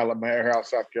see how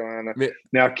South Carolina. Man,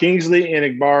 Now, Kingsley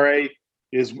Enagbare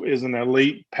is an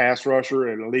elite pass rusher,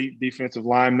 an elite defensive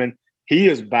lineman. He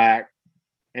is back,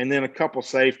 and then a couple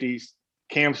safeties,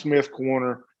 Cam Smith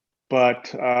corner, but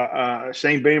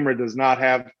Shane Beamer does not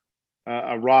have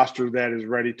a roster that is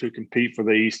ready to compete for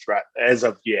the East right as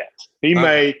of yet. He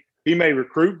may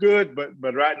recruit good,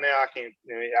 but right now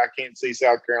I can't see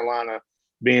South Carolina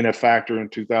being a factor in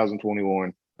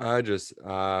 2021.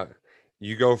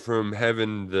 You go from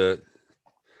having the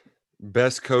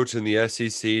best coach in the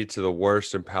SEC to the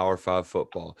worst in Power 5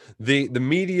 football. The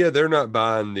media, they're not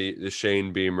buying the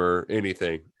Shane Beamer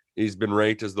anything. He's been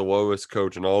ranked as the lowest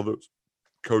coach in all those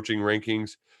coaching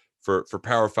rankings for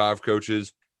Power 5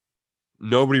 coaches.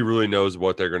 Nobody really knows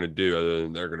what they're going to do other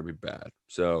than they're going to be bad.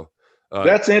 So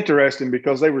that's interesting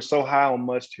because they were so high on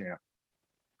Muschamp.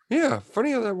 Yeah,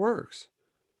 funny how that works.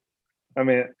 I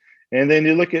mean, and then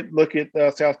you look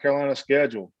at South Carolina's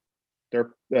schedule.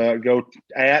 They're go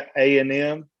at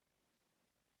A&M,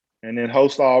 and then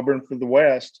host Auburn for the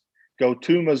West. Go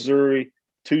to Missouri,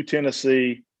 to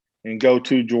Tennessee, and go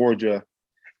to Georgia,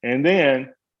 and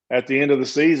then at the end of the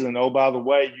season, oh by the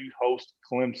way, you host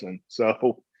Clemson.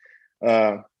 So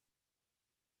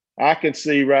I can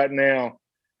see right now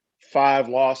 5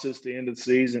 losses at the end of the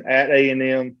season. At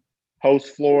A&M,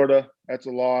 host Florida, that's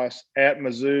a loss. At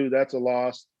Mizzou, that's a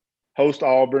loss. Host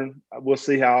Auburn, we'll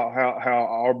see how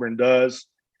Auburn does,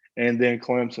 and then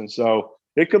Clemson. So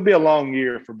it could be a long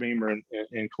year for Beamer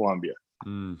in Columbia.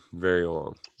 Very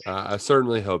long. I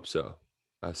certainly hope so.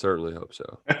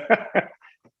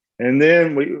 And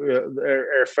then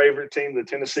our favorite team, the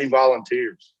Tennessee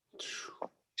Volunteers.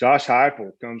 Josh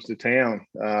Heupel comes to town.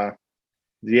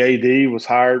 The AD was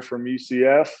hired from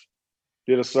UCF,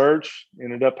 did a search,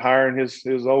 ended up hiring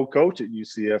his old coach at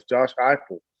UCF, Josh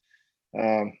Heupel.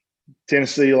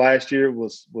 Tennessee last year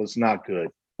was not good.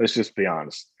 Let's just be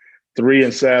honest.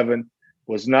 3-7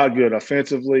 was not good.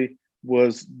 Offensively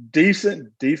was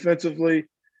decent. Defensively,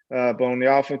 but on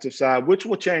the offensive side, which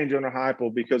will change under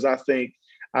Heupel because I think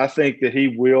that he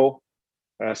will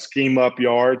scheme up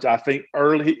yards. I think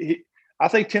I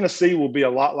think Tennessee will be a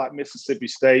lot like Mississippi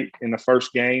State in the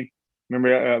first game.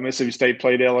 Remember, Mississippi State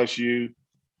played LSU.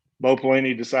 Bo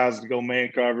Pelini decides to go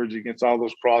man coverage against all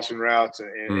those crossing routes,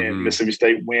 and Mississippi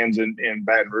State wins in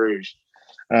Baton Rouge.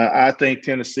 I think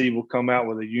Tennessee will come out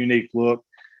with a unique look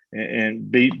and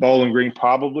beat Bowling Green,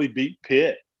 probably beat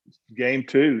Pitt game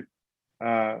 2.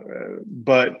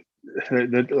 But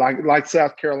like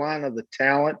South Carolina, the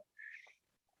talent.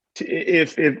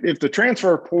 If the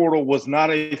transfer portal was not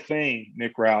a thing,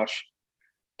 Nick Roush,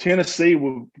 Tennessee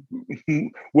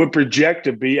would project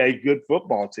to be a good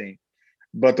football team.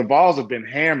 But the Vols have been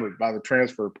hammered by the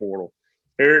transfer portal.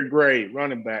 Eric Gray,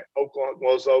 running back,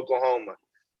 goes to Oklahoma.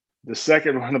 The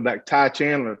second running back, Ty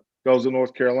Chandler, goes to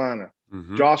North Carolina.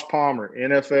 Josh Palmer,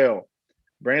 NFL.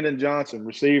 Brandon Johnson,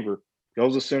 receiver,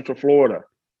 goes to Central Florida.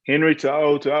 Henry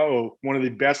To'o, one of the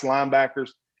best linebackers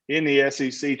in the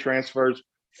SEC, transfers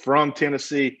from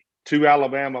Tennessee to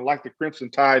Alabama, like the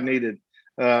Crimson Tide needed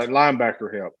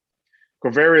linebacker help.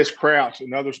 Quavarius Crouch,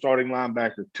 another starting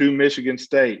linebacker, to Michigan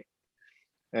State.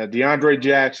 DeAndre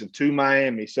Jackson to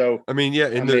Miami. So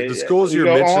the schools you're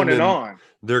mentioning, on.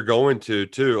 They're going to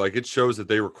too. Like it shows that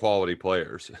they were quality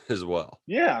players as well.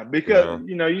 Yeah, because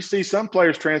you see some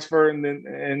players transfer,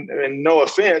 and no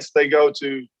offense, they go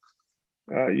to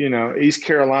East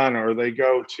Carolina or they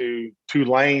go to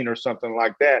Tulane or something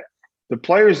like that. The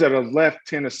players that have left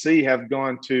Tennessee have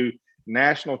gone to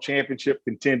national championship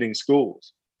contending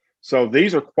schools. So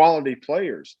these are quality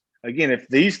players. Again, if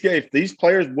these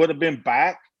players would have been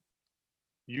back,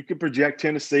 you could project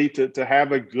Tennessee to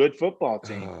have a good football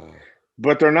team.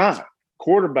 But they're not.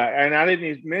 Quarterback, and I didn't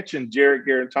even mention Jarrett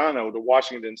Garantano to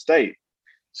Washington State.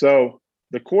 So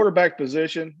the quarterback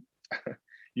position,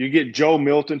 you get Joe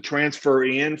Milton transfer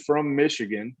in from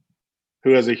Michigan,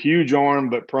 who has a huge arm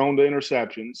but prone to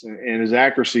interceptions, and his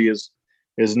accuracy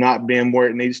has not been where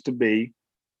it needs to be.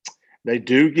 They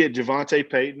do get Javante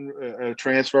Payton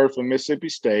transferred from Mississippi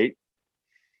State.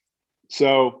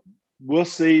 So we'll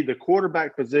see. The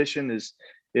quarterback position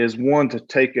is one to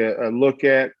take a look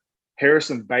at.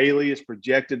 Harrison Bailey is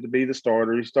projected to be the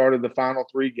starter. He started the final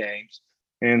 3 games,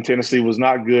 and Tennessee was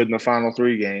not good in the final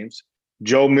 3 games.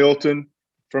 Joe Milton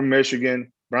from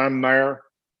Michigan, Brian Mayer,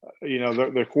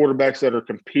 the quarterbacks that are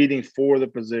competing for the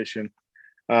position.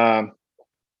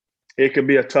 It could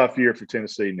be a tough year for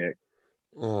Tennessee, Nick.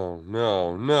 Oh,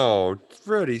 no.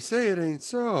 Freddie, say it ain't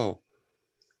so.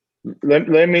 Let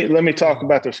me talk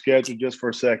about their schedule just for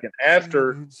a second.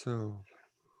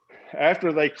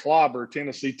 After they clobber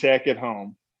Tennessee Tech at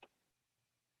home,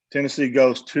 Tennessee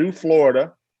goes to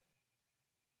Florida,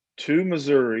 to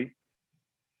Missouri,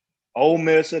 Ole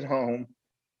Miss at home,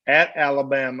 at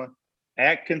Alabama,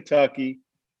 at Kentucky,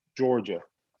 Georgia.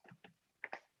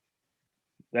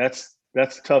 That's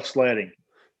tough sledding.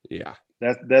 Yeah.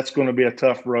 That's going to be a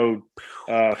tough road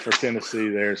for Tennessee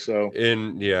there. So,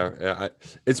 and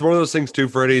it's one of those things too,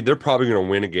 Freddie. They're probably going to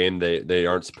win a game they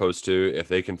aren't supposed to if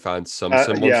they can find some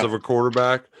semblance of a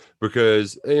quarterback,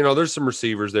 because there's some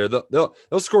receivers there. They'll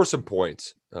score some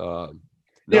points.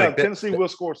 Tennessee will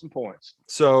score some points.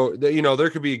 So there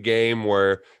could be a game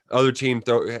where other team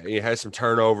has some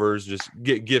turnovers, just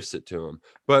gifts it to them.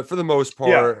 But for the most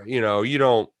part, you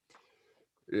don't.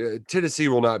 Tennessee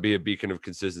will not be a beacon of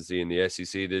consistency in the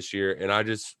SEC this year, and I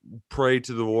just pray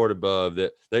to the Lord above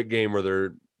that game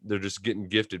where they're just getting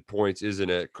gifted points isn't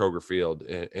at Kroger Field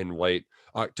in late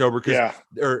October,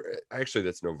 or actually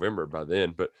that's November by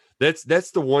then. But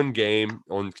that's the one game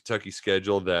on Kentucky's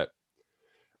schedule that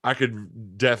I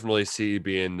could definitely see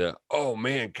being oh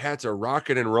man, Cats are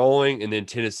rocking and rolling, and then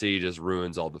Tennessee just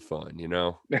ruins all the fun,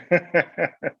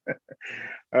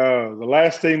 The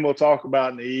last team we'll talk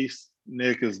about in the East,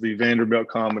 Nick, is the Vanderbilt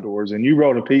Commodores, and you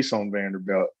wrote a piece on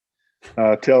Vanderbilt.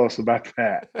 Tell us about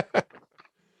that.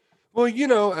 Well,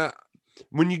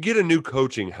 when you get a new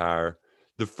coaching hire,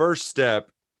 the first step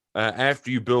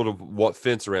after you build a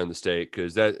fence around the state,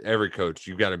 because that every coach,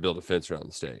 you've got to build a fence around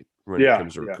the state when it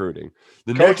comes to recruiting.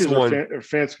 The Coaches next one are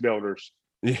fence builders.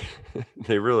 Yeah,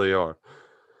 they really are.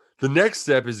 The next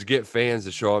step is to get fans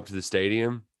to show up to the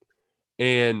stadium,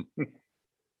 and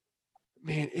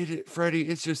man, Freddie,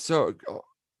 it's just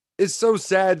it's so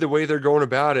sad the way they're going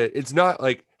about it. It's not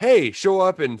like, hey, show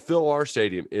up and fill our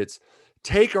stadium. It's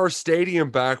take our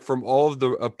stadium back from all of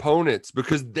the opponents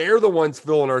because they're the ones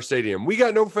filling our stadium. We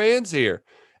got no fans here.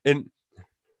 And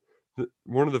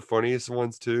one of the funniest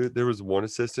ones too, there was one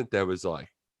assistant that was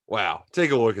like, wow, take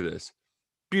a look at this.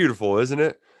 Beautiful, isn't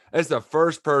it? That's the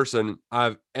first person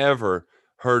I've ever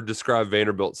heard describe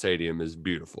Vanderbilt Stadium as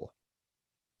beautiful.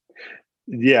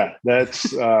 Yeah,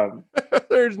 that's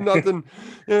there's nothing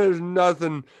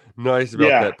nice about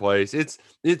that place. It's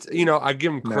I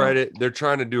give them credit. They're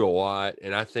trying to do a lot,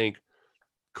 and I think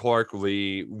Clark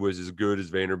Lee was as good as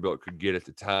Vanderbilt could get at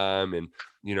the time, and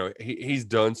he's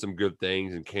done some good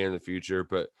things and can in the future,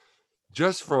 but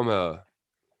just they're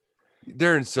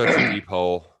in such a deep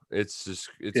hole. It's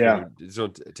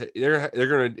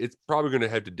probably gonna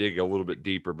have to dig a little bit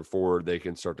deeper before they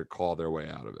can start to claw their way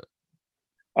out of it.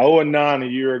 0-9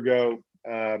 a year ago,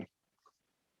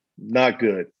 not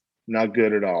good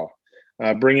at all.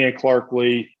 Bringing in Clark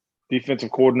Lee,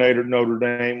 defensive coordinator at Notre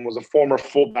Dame, was a former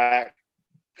fullback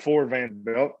for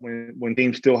Vanderbilt when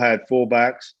teams still had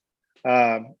fullbacks.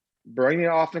 Bringing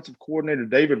in offensive coordinator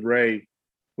David Ray,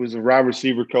 who was a wide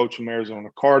receiver coach from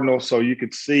Arizona Cardinals, so you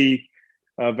could see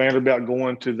Vanderbilt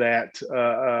going to that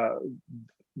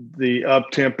the up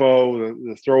tempo,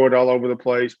 the throw it all over the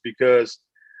place because.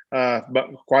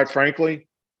 But quite frankly,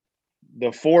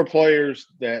 the four players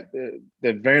that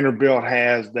Vanderbilt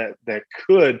has that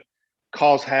could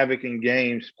cause havoc in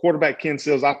games. Quarterback Ken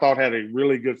Seals, I thought, had a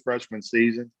really good freshman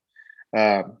season,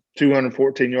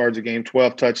 214 yards a game,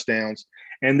 12 touchdowns.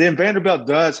 And then Vanderbilt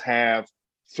does have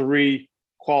three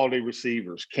quality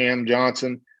receivers: Cam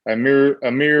Johnson, Amir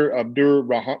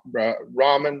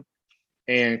Abdur-Rahman,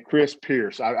 and Chris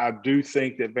Pierce. I do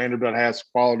think that Vanderbilt has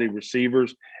quality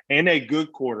receivers and a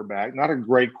good quarterback, not a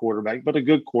great quarterback, but a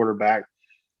good quarterback.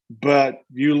 But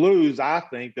you lose, I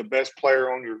think, the best player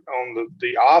on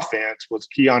the offense was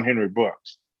Keon Henry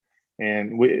Brooks.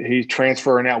 And he's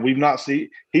transferring out. We've not seen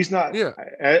 – he's not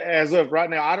as of right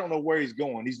now, I don't know where he's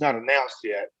going. He's not announced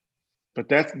yet. But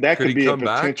that could be a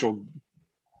potential back?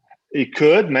 He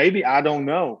could, maybe. I don't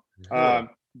know. Yeah.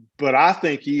 But I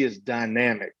think he is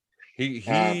dynamic. He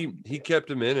kept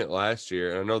him in it last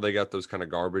year. I know they got those kind of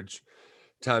garbage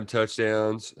time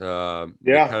touchdowns. Kind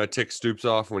of ticked Stoops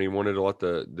off when he wanted to let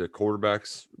the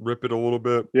quarterbacks rip it a little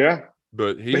bit. Yeah.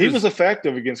 But he was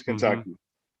effective against Kentucky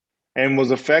and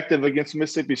was effective against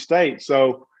Mississippi State.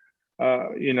 So,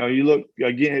 you look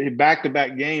again,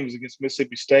 back-to-back games against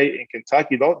Mississippi State and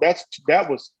Kentucky.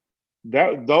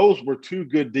 Those were two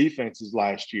good defenses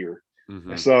last year.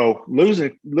 Mm-hmm. So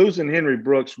losing Henry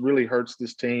Brooks really hurts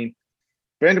this team.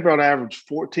 Vanderbilt averaged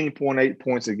 14.8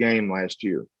 points a game last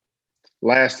year,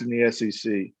 last in the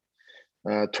SEC.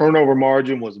 Turnover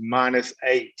margin was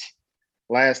 -8,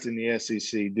 last in the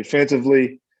SEC.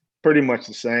 Defensively, pretty much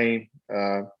the same.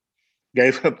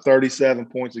 Gave up 37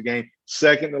 points a game,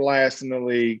 second to last in the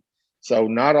league. So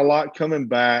not a lot coming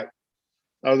back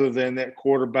other than that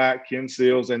quarterback, Ken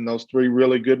Seals, and those three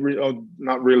really good,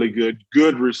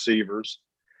 good receivers.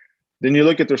 Then you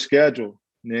look at their schedule,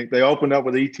 Nick. They opened up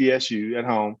with ETSU at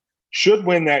home, should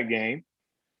win that game.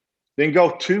 Then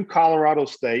go to Colorado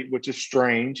State, which is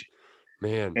strange,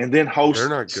 Man, and then they're host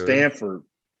not good. Stanford.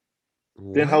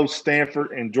 Then What? host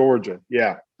Stanford and Georgia.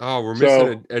 Yeah. Oh, we're So-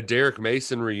 missing a Derek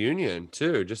Mason reunion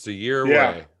too, just a year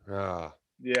Yeah. away. Ah,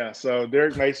 Yeah. So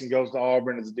Derek Mason goes to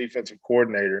Auburn as a defensive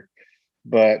coordinator.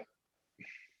 But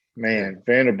man,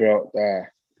 Vanderbilt,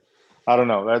 I don't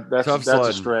know. That's Tough a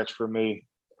sledding. stretch for me.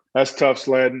 That's tough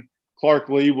sledding. Clark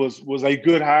Lee was a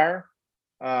good hire.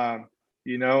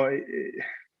 You know,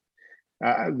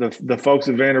 the folks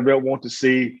at Vanderbilt want to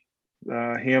see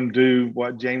him do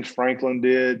what James Franklin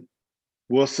did.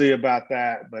 We'll see about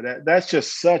that. But that's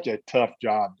just such a tough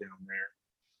job down there.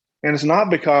 And it's not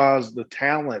because the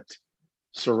talent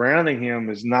surrounding him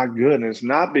is not good. And it's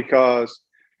not because,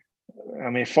 I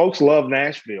mean, folks love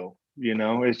Nashville. You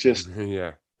know, it's just,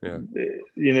 yeah.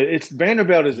 you know, it's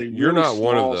Vanderbilt is a really You're not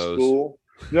one of small those. school.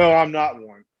 No, I'm not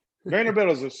one. Vanderbilt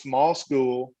is a small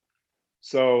school.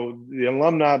 So the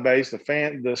alumni base,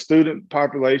 the student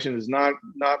population is not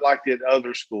like the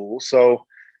other schools. So,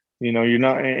 you know, you're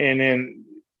not, and then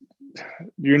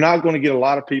you're not going to get a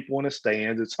lot of people in the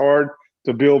stands. It's hard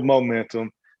to build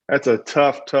momentum. That's a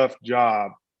tough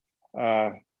job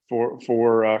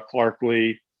for Clark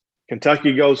Lee.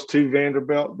 Kentucky goes to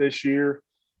Vanderbilt this year,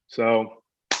 so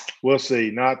we'll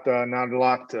see. Not a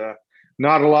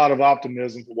lot of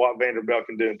optimism for what Vanderbilt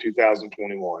can do in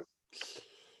 2021.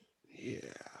 Yeah.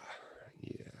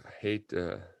 I hate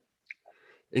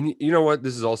and you know what?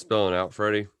 This is all spelling out,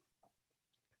 Freddie.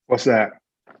 What's that?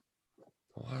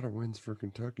 A lot of wins for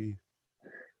Kentucky.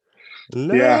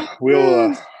 Yeah,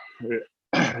 we'll.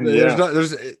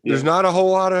 There's not a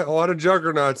whole lot of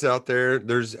juggernauts out there.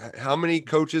 There's how many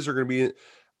coaches are going to be?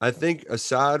 I think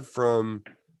aside from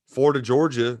Florida,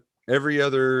 Georgia, every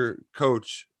other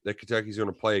coach that Kentucky's going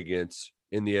to play against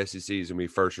in the SEC is going to be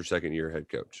first or second year head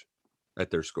coach at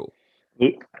their school.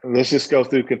 Let's just go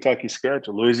through Kentucky's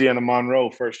schedule. Louisiana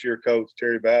Monroe, first year coach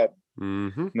Terry Bowden.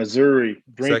 Mm-hmm. Missouri,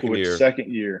 Drinkwitz,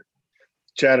 second year.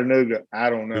 Chattanooga, I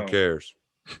don't know. Who cares?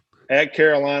 At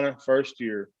Carolina, first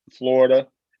year. Florida,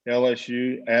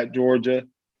 LSU, at Georgia,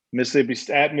 Mississippi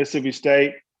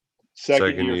State,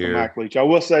 second year for Mike Leach. I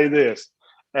will say this.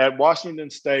 At Washington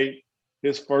State,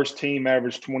 his first team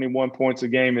averaged 21 points a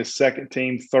game. His second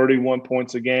team, 31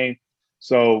 points a game.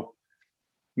 So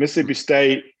Mississippi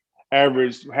State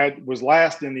was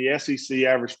last in the SEC,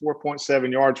 averaged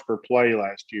 4.7 yards per play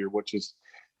last year, which is,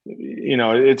 you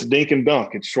know, it's dink and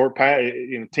dunk. It's short pass.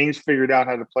 You know, teams figured out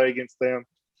how to play against them.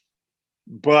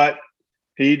 But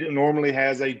he normally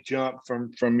has a jump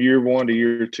from year one to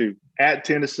year two. At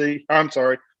Tennessee,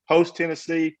 host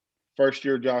Tennessee, first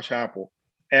year Josh Heupel.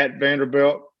 At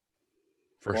Vanderbilt,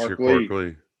 first year Clark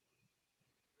Lee.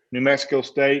 New Mexico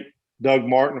State, Doug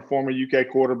Martin, former UK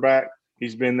quarterback.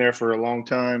 He's been there for a long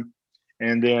time.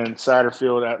 And then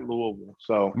Satterfield at Louisville.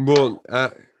 So, well,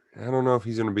 I don't know if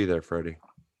he's going to be there, Freddie.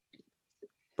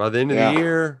 By the end of the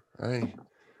year, I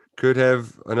could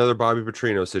have another Bobby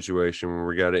Petrino situation where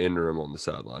we got to enter him on the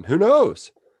sideline. Who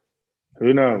knows?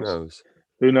 Who knows?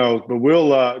 But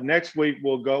we'll next week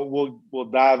we'll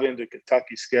dive into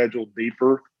Kentucky's schedule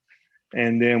deeper,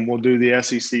 and then we'll do the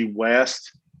SEC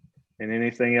West and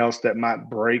anything else that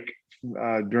might break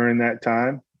during that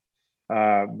time.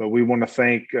 But we want to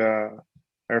thank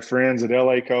our friends at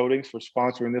LA Coatings for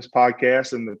sponsoring this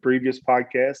podcast and the previous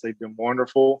podcast. They've been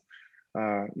wonderful.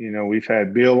 You know, we've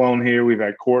had Bill on here. We've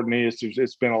had Courtney.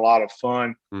 It's been a lot of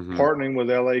fun partnering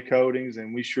with LA Coatings,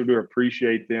 and we sure do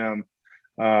appreciate them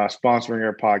sponsoring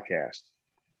our podcast.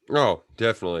 Oh,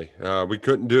 definitely. We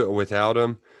couldn't do it without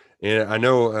them. And I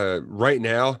know right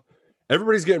now,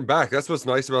 everybody's getting back. That's what's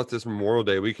nice about this Memorial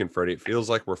Day weekend, Freddie. It feels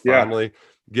like we're finally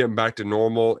getting back to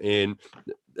normal. And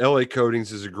LA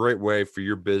Coatings is a great way for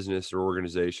your business or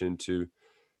organization to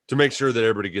make sure that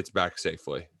everybody gets back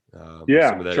safely. Some of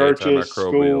that churches,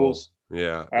 schools,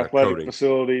 athletic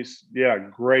facilities. Yeah,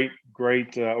 great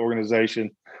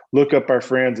organization. Look up our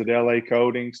friends at LA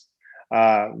Coatings,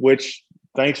 which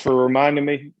thanks for reminding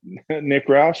me, Nick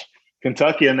Roush.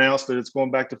 Kentucky announced that it's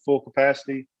going back to full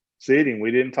capacity seating.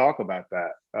 We didn't talk about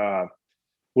that,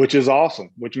 which is awesome,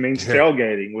 which means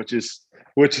tailgating, which is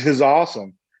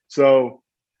awesome. So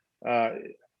I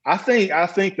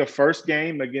think the first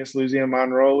game against Louisiana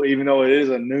Monroe, even though it is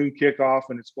a noon kickoff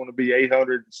and it's going to be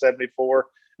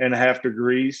 874.5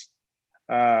 degrees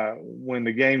when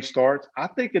the game starts, I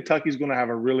think Kentucky's going to have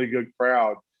a really good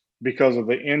crowd because of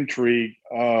the intrigue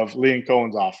of Liam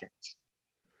Cohen's offense.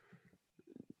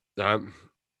 I'm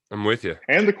with you.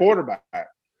 And the quarterback,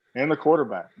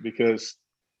 because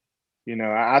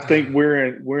I think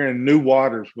we're in new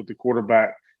waters with the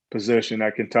quarterback position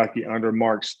at Kentucky under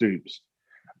Mark Stoops.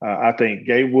 I think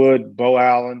Gatewood, Bo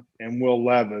Allen, and Will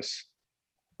Levis.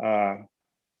 How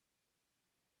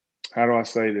do I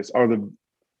say this?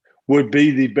 Would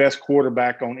be the best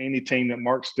quarterback on any team that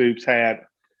Mark Stoops had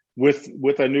with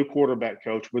a new quarterback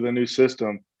coach, with a new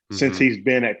system since he's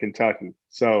been at Kentucky.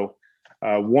 So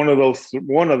one of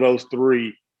those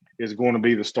three is going to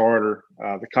be the starter.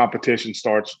 The competition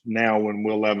starts now when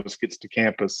Will Levis gets to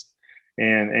campus.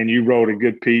 And you wrote a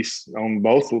good piece on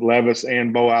both Levis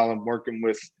and Bo Allen working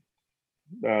with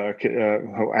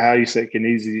how you say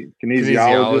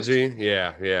kinesiology.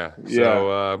 Yeah.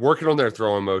 So working on their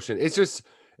throwing motion. It's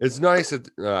nice that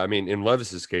in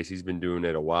Levis's case, he's been doing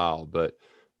it a while, but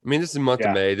this is the month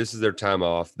of May. This is their time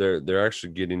off. They're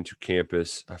actually getting to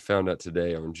campus. I found out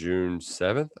today on June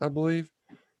 7th, I believe,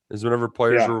 is whenever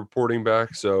players are reporting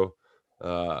back. So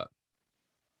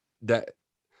that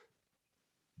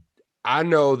I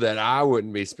know that I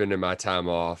wouldn't be spending my time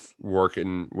off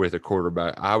working with a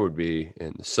quarterback. I would be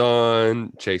in the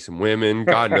sun, chasing women,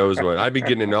 God knows what. I'd be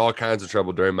getting in all kinds of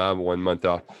trouble during my 1 month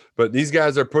off. But these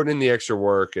guys are putting in the extra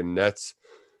work, and that's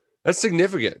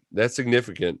significant. That's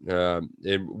significant. And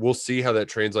we'll see how that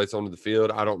translates onto the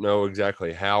field. I don't know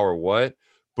exactly how or what,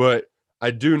 but I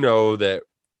do know that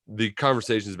the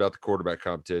conversations about the quarterback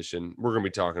competition, we're going to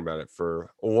be talking about it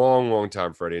for a long, long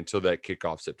time, Freddie, until that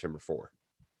kickoff September 4th.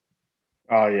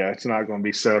 Oh, yeah, it's not going to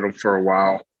be settled for a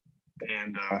while.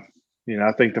 And,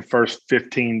 I think the first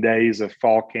 15 days of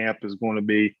fall camp is going to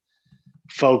be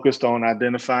focused on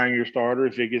identifying your starter.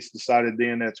 If it gets decided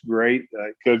then, that's great.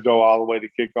 It could go all the way to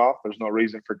kickoff. There's no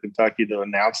reason for Kentucky to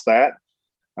announce that,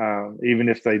 even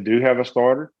if they do have a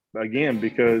starter. Again,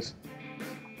 because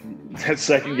that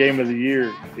second game of the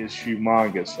year is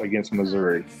humongous against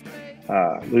Missouri.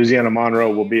 Louisiana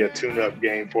Monroe will be a tune-up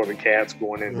game for the Cats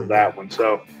going into that one.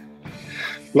 So,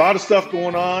 a lot of stuff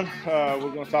going on. We're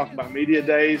going to talk about media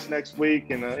days next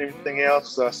week and everything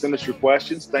else. Send us your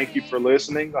questions. Thank you for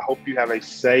listening. I hope you have a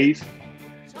safe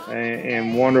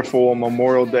and wonderful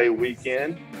Memorial Day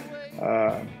weekend.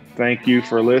 Thank you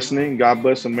for listening. God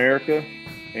bless America,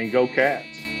 and go Cats.